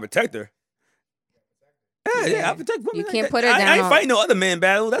gotta protect her. Yeah, I protect women. You can't put her I down ain't on- fighting no other man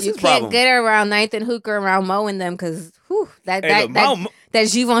battle. That's You his can't problem. get her around Ninth and Hooker around Mo and them because that Hey, look,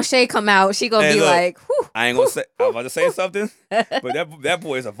 that Givenchy come out, she gonna Hey, be look, like, whew, I ain't gonna say. I'm about to say something, but that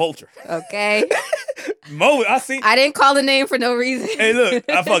boy is a vulture. okay. Mo, I seen. I didn't call the name for no reason. Hey, look,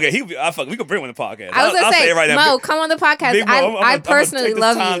 I fuck it. We can bring him on the podcast. I was gonna I'll say, it right now. Mo, come on the podcast. Big Mo, I'm I gonna personally take this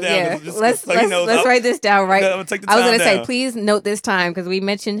love time you. down, Yeah, just let's so he knows. write this down right. I'm gonna take the I was time gonna say, down. please note this time because we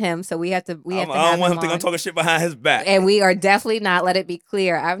mentioned him, so we have to. I have don't want him him thinking I'm on. talking shit behind his back. And we are definitely not. Let it be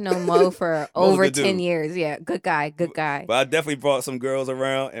clear. I've known Mo for over good 10 dude. years. Yeah, good guy. Good guy. But I definitely brought some girls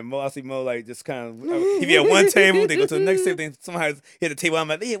around, and I see Mo like just kind of. He be at one table, they go to the next table, then somehow hit the table. I'm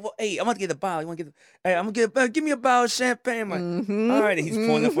like, hey, I'm about to get a bottle. You want to get? Hey, I'm gonna give me a bottle of champagne. I'm like, all right, and he's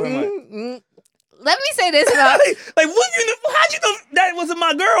pouring it for him. Like, Let me say this about. like what you know? How'd you know that wasn't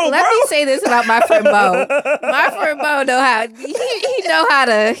my girl, Let bro? me say this about my friend Mo. My friend Mo know how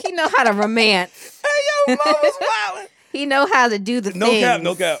he know how to romance. Hey, yo, Mo was wilding. He know how to do the No things. cap,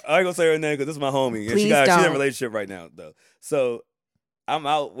 no cap. I ain't gonna say her name because this is my homie. And Please she's in a don't. relationship right now, though. So I'm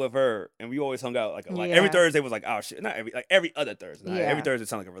out with her, and we always hung out like a lot. Yeah. Every Thursday was like, oh shit, not every other Thursday. Not Yeah. Every Thursday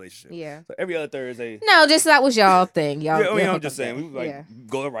sounded like a relationship. Yeah. So every other Thursday. No, just that was y'all thing. Y'all. Yeah, I mean, y'all I'm just saying, we would like yeah.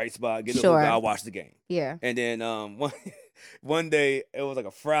 go to the right spot, get Sure. I'll watch the game, Yeah. and then one day it was like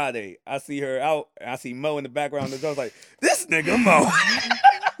a Friday. I see her out, and I see Mo in the background. And I was like, this nigga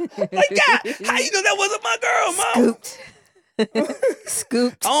Mo. Like, God, how you know that wasn't my girl, Mom?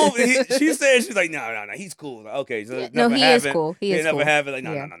 Scooped. She said, she's like, no, he's cool. Like, okay, so No, nothing he happened. is cool. He Yeah, is nothing cool. happened. Like,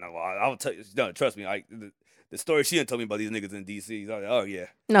 Yeah. no. I'll tell you. No, trust me. Like the story she didn't tell me about these niggas in DC. I was like, oh yeah.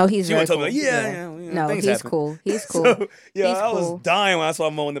 No, he's She very wouldn't tell cool. me like, yeah. No, things he's happen. cool. He's cool. So, yeah, He's I cool. was dying when I saw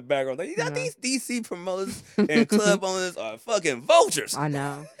Mo in the background. Like, you got Yeah. these DC promoters and club owners are fucking vultures. I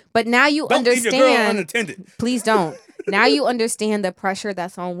know. But now you Don't leave your girl understand. unattended. Please don't. Now you understand the pressure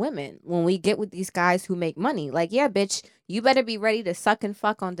that's on women when we get with these guys who make money. Like, yeah, bitch, you better be ready to suck and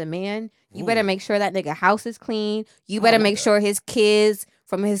fuck on demand. You better Ooh. make sure that nigga house is clean. You better my make God. sure his kids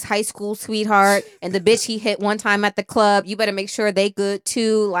from his high school sweetheart and the bitch he hit one time at the club, you better make sure they good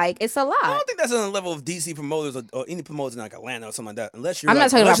too. Like, it's a I lot. don't think that's on the level of DC promoters or any promoters in like Atlanta or something like that. Unless you're I'm not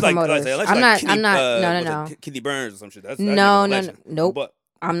talking about unless promoters. unless I'm like not- Kenny, I'm not- no, what's no. it, Kenny Burns or some shit. That's No, nigga's a no, legend. nope. But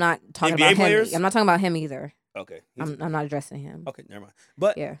I'm not talking NBA about players? him. I'm not talking about him either. okay, I'm not addressing him. okay, never mind.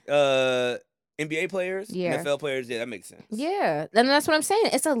 But Yeah. NBA players, Yeah. NFL players, yeah, that makes sense. Yeah, and that's what I'm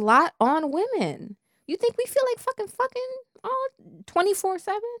saying. It's a lot on women. You think we feel like fucking all 24/7?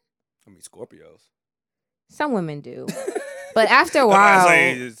 I mean Scorpios. Some women do, but after a I'm while,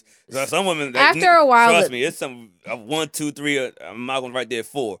 saying, some women. After a while, trust it- me, it's some 1, 2, 3. I'm not gonna right there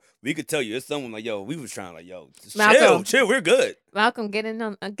 4. We could tell you, it's someone like, yo, we was trying like, yo, Malcolm. chill, we're good. Malcolm, get in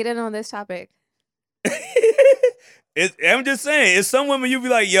on this topic. I'm just saying, it's some women you be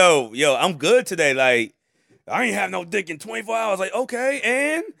like, yo, I'm good today. Like, I ain't have no dick in 24 hours. Like, okay,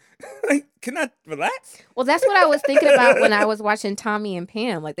 and like, can I relax? Well, that's what I was thinking about when I was watching Tommy and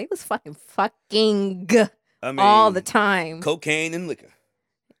Pam. Like, they was fucking I mean, all the time. cocaine and liquor.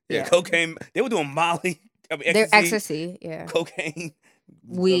 Yeah, Yeah. cocaine. They were doing Molly. I mean, They're ecstasy, ecstasy, yeah. cocaine,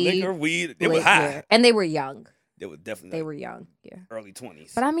 Weed, liquor, weed. They were Like, high. yeah. And they were young. They were definitely They were young, yeah. early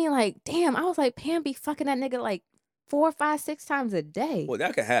 20s. But I mean, like, damn, I was like, Pam be fucking that nigga like 4, 5, 6 times a day. Well,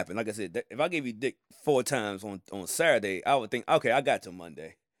 that could happen. Like I said, if I gave you dick 4 times on Saturday, I would think, okay, I got till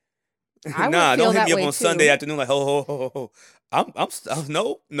Monday. I would Nah, feel don't hit that me up way on too. Sunday afternoon like, ho.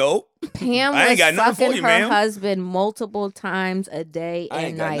 No. Pam I ain't was got nothing for fucking you, her ma'am. husband multiple times a day I ain't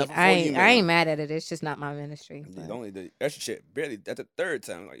and got night. nothing for I you, ain't ma'am. mad at it. It's just not my ministry. but- That shit barely. That's the 3rd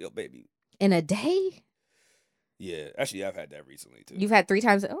time. Like, yo, baby. In a day, Yeah, actually, I've had that recently too. you've had 3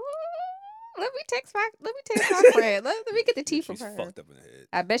 times. Oh, let me text my friend. Let me get the tea from She's her. fucked up in the head.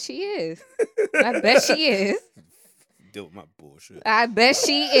 I bet she is. I bet she is. Deal with my bullshit. I bet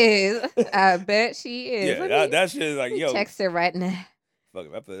she is. I bet she is. Yeah, Let me that shit is like, yo, text her right now. fuck,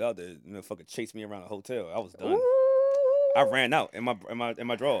 if I put it out there, fucking chase me around the hotel. I was done. Ooh. I ran out in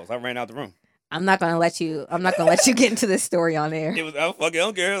my drawers. I ran out the room. I'm not gonna let you get into this story on air. It was I fucking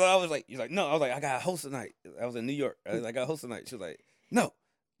don't care. I was like, he's like, no. I was like, I got a host tonight. I was in New York. I got a host tonight. She was like, no,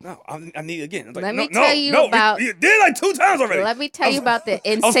 I need it again. I was like, Let no, me tell you no, about- you did like 2 times already. Let me tell you was- about the was-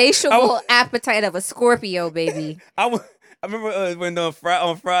 insatiable appetite of a Scorpio, baby. I remember when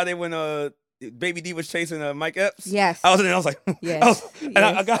on Friday when Baby D was chasing Mike Epps. Yes. I was in there. I was like, Yes. and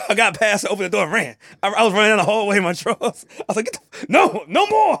I got past, opened the door, and ran. I was running down the hallway in my drawers. I was like, no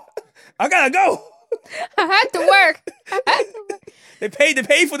more. I gotta go. I had to work. They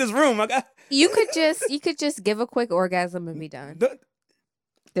paid for this room. You could just give a quick orgasm and be done.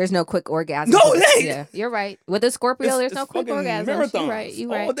 There's no quick orgasm. No, for it the- ain't. Yeah, you're right. With a Scorpio, there's no quick orgasm. You're Marathons right.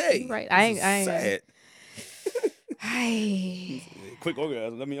 You all right. day. You right. I ain't. Sad. Ay. Quick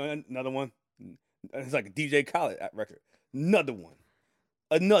orgasm. Let me another one. It's like a DJ Khaled record. Another one.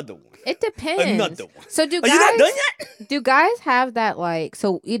 It depends. Another one. So do Are you not guys done yet? do guys have that, like,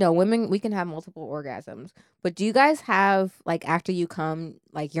 so women, we can have multiple orgasms, but do you guys have, like, after you come,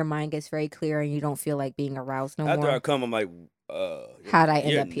 like, your mind gets very clear and you don't feel like being aroused no After more? I come, I'm like, How'd I end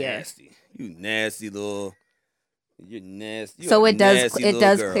you're up here? nasty. You nasty little. You're nasty. So it does nasty it little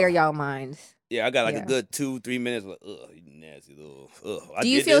does girl. clear y'all minds. Yeah, I got like Yeah. a good 2-3 minutes. Like, you nasty little. Do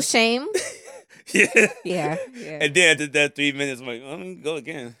you feel shame? Yeah. Yeah. And then after that 3 minutes, I'm like, let me go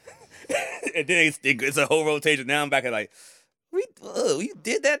again. And then it's a whole rotation. Now I'm back at like, you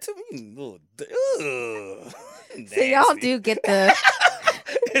did that to me, little. So y'all do get the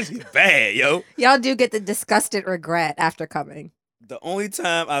It's bad, yo. y'all do get the disgusted regret after coming. The only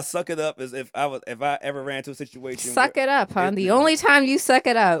time I suck it up is if I ever ran into a situation. Suck it up, huh? it- The only time you suck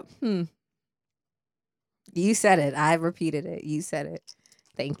it up. You said it. I repeated it. You said it.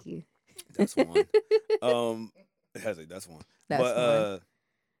 Thank you. That's one. That's one. That's But one.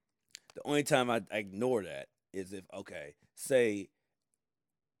 the only time I ignore that is if say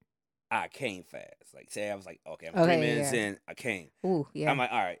I came fast. Like say I was like, okay, I'm 3 Okay, minutes yeah. in, I came. Ooh, yeah. I'm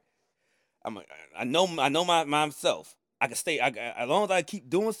like, all right. I'm like, I know myself. I can stay. As long as I keep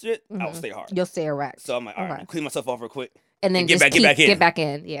doing shit, I'll Mhm. stay hard. You'll stay erect. So I'm like, all right, Okay. I'm clean myself off real quick. and then And get just get back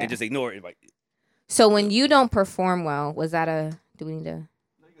in. in. Yeah. And just ignore it. Like, So when you don't perform well, was that a? Do we need to?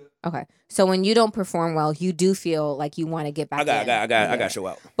 Okay. So when you don't perform well, you do feel like you want to get back in. I got to show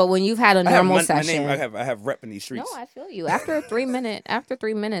out. But when you've had a normal session, I have rep in these streets. No, I feel you. After 3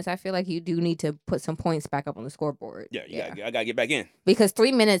 minutes, I feel like you do need to put some points back up on the scoreboard. Yeah, I gotta get back in. Because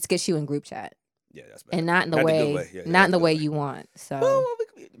 3 minutes gets you in group chat. Yeah, that's bad. And not in the way, not in the way you want. So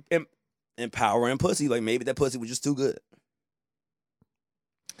well, empowering pussy, like maybe that pussy was just too good.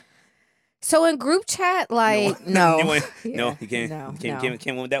 So in group chat, like no, no, you can't. No, can't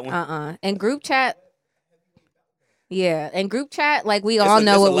win with that one. In group chat, in group chat, like we all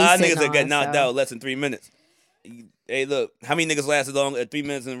know what we. There's a lot of niggas that got knocked out less than 3 minures. Hey, look, how many niggas lasted long at 3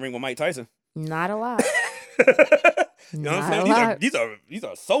 minutes in the ring with Mike Tyson? Not a lot. You know what I'm saying? These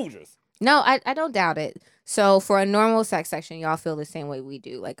are soldiers. No, I don't doubt it. So for a normal sex section, y'all feel the same way we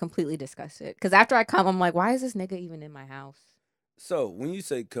do, like completely disgust it. Because after I come, I'm like, why is this nigga even in my house? So when you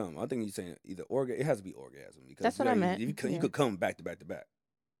say come, I think you're saying either it has to be orgasm. Because that's what I meant. You could come back to back to back.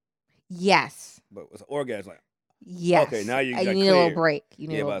 Yes. But with an orgasm, like, yes. Okay, now you need a little break. You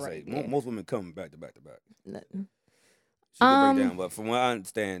need a little break. Most women come back to back to back. Nothing. She can break down, but from what I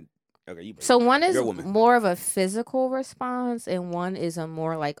understand, okay, you break so down. one is more of a physical response, and one is a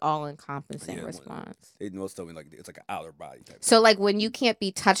more like all-encompassing response. They most tell me like it's like an outer body type. So like when you can't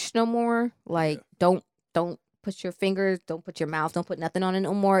be touched no more, like don't put your fingers, don't put your mouth, don't put nothing on it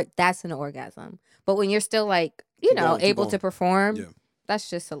no more. That's an orgasm. But when you're still like able to perform, that's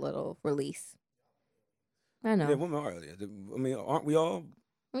just a little release. I know. Yeah, women are. I mean, aren't we all?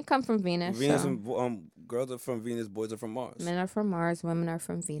 We come from Venus. Venus and girls are from Venus, boys are from Mars. Men are from Mars, women are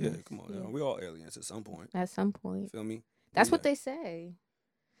from Venus. Yeah, come on, we all aliens at some point. At some point. Feel me? That's what they say.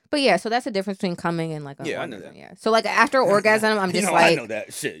 But yeah, so that's the difference between coming and like a I know that. Yeah. So like after orgasm, I'm just I know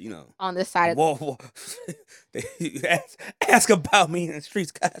that shit. On this side of whoa. ask about me in the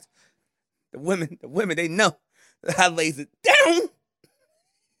streets, guys. The women, they know I lays it down.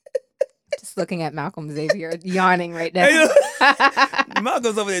 Just looking at Malcolm Xavier yawning right now.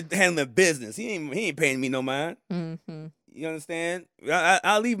 Malcolm's over there handling business. He ain't paying me no mind. Mm-hmm. You understand?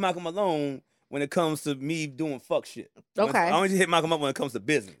 I'll leave Malcolm alone when it comes to me doing fuck shit. Okay. I only hit Malcolm up when it comes to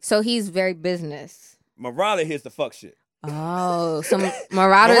business. So he's very business. Marauder hits the fuck shit. Oh, so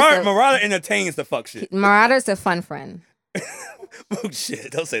Marauder entertains the fuck shit. Marauder's a fun friend. Oh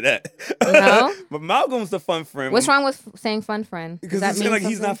shit! Don't say that. No. But Malcolm's the fun friend. What's wrong with saying fun friend? Because it seems like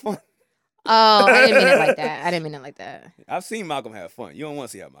he's not fun. Oh, I didn't mean it like that. I've seen Malcolm have fun. You don't want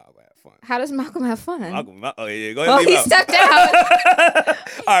to see how Malcolm have fun. How does Malcolm have fun? Oh yeah, go ahead. Oh, he stepped out.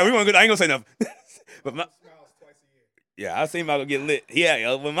 All right, we want to go. I ain't gonna say nothing. But yeah, I've seen Malcolm get lit.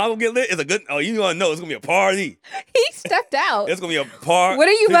 Yeah, when Malcolm get lit, it's a good. Oh, you want to know it's gonna be a party. He stepped out. It's gonna be a party. What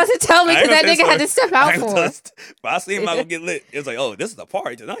are you about to tell me? Because that nigga had to step out for us. But I seen Malcolm get lit. It's like, oh, this is a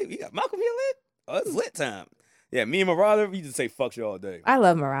party tonight. You got Malcolm get lit. Oh, it's lit time. Yeah, me and Marauder, we just say fuck you all day. I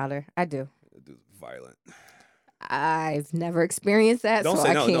love Marauder. I do. That dude's violent. I've never experienced that. Don't so say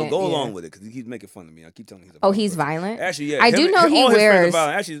I no. can't, No, go along with it because he keeps making fun of me. I keep telling him he's violent. Actually, yeah. I do know he wears.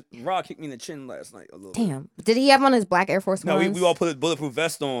 Actually, Rod kicked me in the chin last night a little. Damn. Did he have on his black Air Force Ones? No, we all put a bulletproof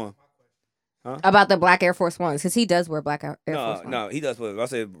vest on. Huh? About the black Air Force Ones, because he does wear black Air Force Ones. No, he does. I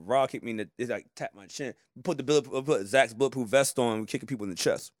said Rod kicked me in the. It's like tap my chin. Put Zach's bulletproof vest on. We kicking people in the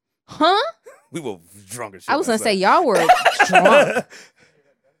chest. Huh? We were drunk as shit. I was gonna say y'all were drunk.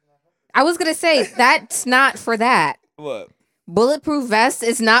 I was gonna say that's not for that. What? Bulletproof vest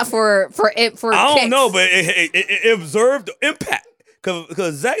is not for I don't know, but it observed the impact.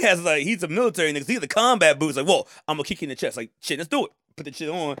 Because Zach has he's a military nigga. He's the combat boots. Like, whoa, I'm gonna kick you in the chest. Like, shit, let's do it. Put the shit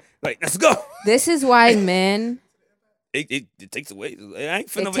on. Like, let's go. This is why men. It takes away. I ain't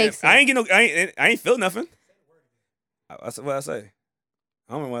feel nothing. I ain't feel nothing. That's what I say.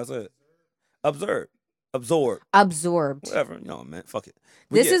 I don't remember what I said. Absorbed. Whatever. Man. Fuck it.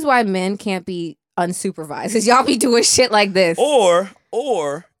 This is why men can't be unsupervised. Because y'all be doing shit like this.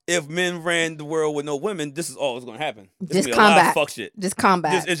 Or if men ran the world with no women, this is all that's gonna happen. Just combat. Fuck shit. Just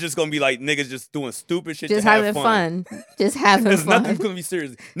combat. It's just gonna be like niggas just doing stupid shit. Just having fun. Just having fun. Nothing's gonna be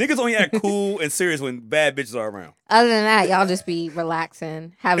serious. Niggas only act cool and serious when bad bitches are around. Other than that, y'all just be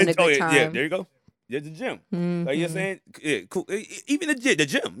relaxing, having a good time. Yeah, there you go. There's the gym. Mm-hmm. Like you're saying, yeah, cool. Even the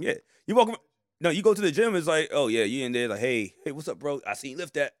gym. Yeah, you walk. No, you go to the gym. It's like, oh yeah, you in there like, hey, what's up, bro? I see you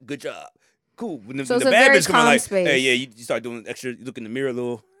lift that. Good job. Cool. When the bad bitch come in, like, space. hey, yeah, you start doing extra. You look in the mirror a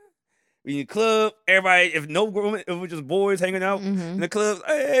little. In the club, everybody, if no women, if it was just boys hanging out in the club,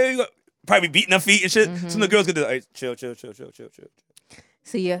 hey, probably beating their feet and shit. Some of the girls get to like, chill.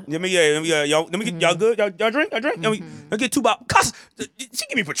 See ya. Let me y'all. Let me get y'all good. Y'all drink. Let me get 2 bottles. Casa. She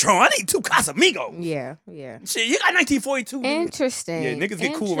give me Patron. I need 2 Casamigos. Yeah. Shit, you got 1942. Interesting. Yeah, niggas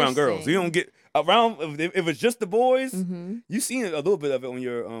get cool around girls. You don't get around if it's just the boys. Mm-hmm. You seen a little bit of it on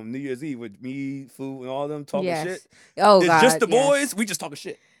your New Year's Eve with me, Fu, and all them talking shit. Oh it's God, just the boys. We just talking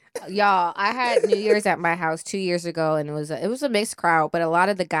shit. Y'all, I had New Year's at my house 2 years ago, and it was a mixed crowd. But a lot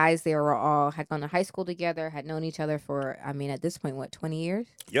of the guys there were all had gone to high school together, had known each other for, I mean, at this point, what, 20 years?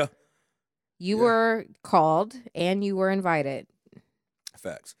 Yeah. You were called and you were invited.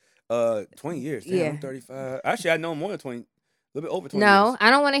 Facts. 20 years. Damn, Yeah. I'm 35. Actually, I know more than 20. A little bit over 20 No, years. I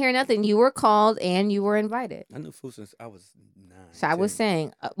don't want to hear nothing. You were called and you were invited. I knew Fu since I was 9. So I was 10.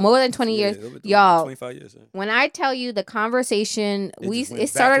 saying more than 20 years. Yeah, Y'all, 25 years. Yeah. when I tell you the conversation, It just went it back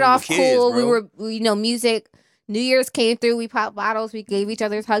started to when we off were kids, cool. bro. We music. New Year's came through. We popped bottles. We gave each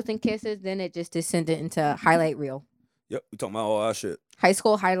other hugs and kisses. Then it just descended into highlight reel. Yep, we talking about all our shit. High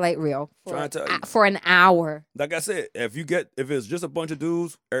school highlight reel Trying to tell you. for an hour. Like I said, if it's just a bunch of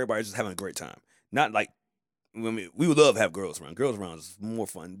dudes, everybody's just having a great time. Not like we would love to have girls around. Girls around is more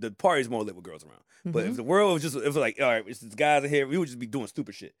fun. The party's more lit with girls around. But if the world was just, it was like, all right, it's just guys in here, we would just be doing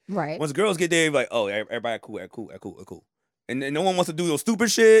stupid shit. Right. Once the girls get there, like, oh, everybody cool. And no one wants to do those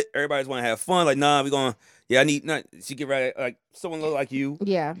stupid shit. Everybody's want to have fun. Like, nah, she get right, like someone look like you,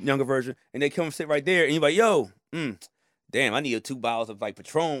 Yeah. younger version, and they come sit right there, and you're like, yo, damn, I need 2 bottles of like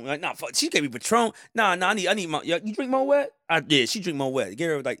Patron. Like, nah, fuck, she gave me Patron. Nah, I need my. You drink more wet? Yeah, she drink more wet. Give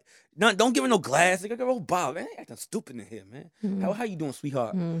her like, don't give her no glass. Give her a bottle. Man, acting stupid in here, man. Mhm. How you doing,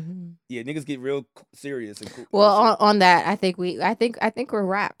 sweetheart? Mm-hmm. Yeah, niggas get real serious and cool. Well, on that, I think we're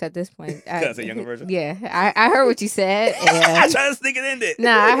wrapped at this point. That's a younger version? Yeah, I heard what you said. I And try to sneak it in there.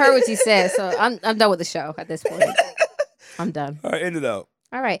 nah, I heard what you said. So I'm done with the show at this point. I'm done. All right, end it out.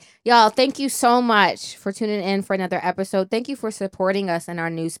 All right. Y'all, thank you so much for tuning in for another episode. Thank you for supporting us in our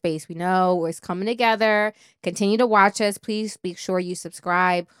new space. We know it's coming together. Continue to watch us. Please be sure you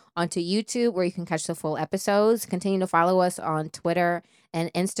subscribe onto YouTube where you can catch the full episodes. Continue to follow us on Twitter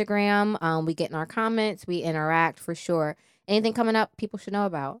and Instagram. We get in our comments. We interact for sure. Anything coming up people should know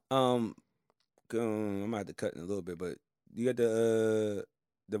about? I might have to cut in a little bit, but you got the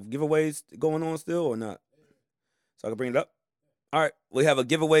giveaways going on still or not? So I can bring it up. All right, we have a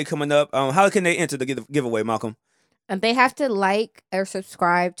giveaway coming up. How can they enter the giveaway, Malcolm? And they have to like or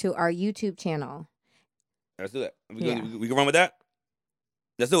subscribe to our YouTube channel. Let's do that. Yeah. We can run with that?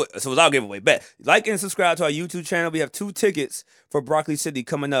 Let's do it. So it's our giveaway. Bet. Like and subscribe to our YouTube channel. We have 2 tickets for Broccoli City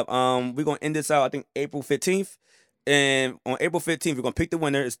coming up. We're going to end this out, I think, April 15th. And on April 15th, we're going to pick the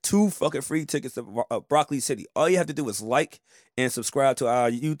winner. It's 2 fucking free tickets to Broccoli City. All you have to do is like and subscribe to our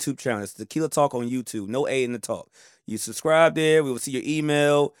YouTube channel. It's Tequila Talk on YouTube. No A in the talk. You subscribe there. We will see your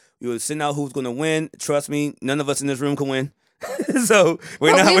email. We will send out who's going to win. Trust me, none of us in this room can win. So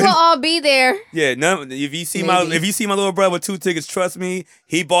we will all be there. Yeah, if you see my little brother with 2 tickets, trust me,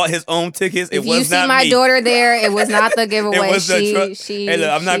 he bought his own tickets. If you see my daughter there, it was not the giveaway. It was Hey, look,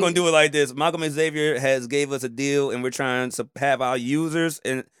 I'm not gonna do it like this. Malcolm and Xavier has gave us a deal, and we're trying to have our users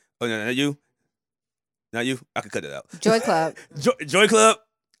and not you. I could cut it out. Joy Club. Joy Club.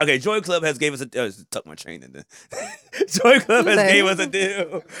 Okay, Joy Club has gave us a tuck my chain in there. Joy Club has gave us a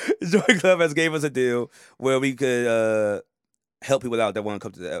deal. Joy Club has gave us a deal where we could help people out that want to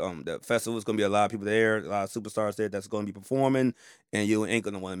come to the festival. It's going to be a lot of people there, a lot of superstars there that's going to be performing, and you ain't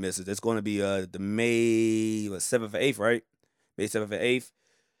going to want to miss it. It's going to be the May 7th or 8th, right? May 7th or 8th.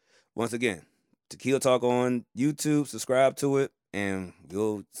 Once again, Tequila Talk on YouTube. Subscribe to it, and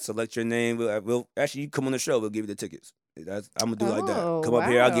we'll select your name. We'll actually, you come on the show, we'll give you the tickets. I'm going to do it like that. Come up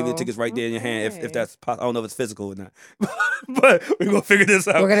here, I'll give you the tickets right there in your hand if that's possible. I don't know if it's physical or not. But we're going to figure this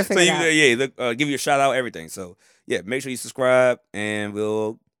out. We're going to figure it Yeah, out. give you a shout out, everything. So, yeah, make sure you subscribe, and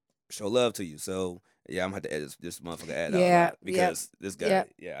we'll show love to you. So, yeah, I'm going to have to edit this motherfucker ad out because this guy,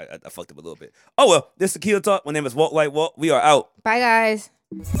 I fucked up a little bit. Oh, well, this is Tequila Talk. My name is Walk Like Walk. We are out. Bye, guys.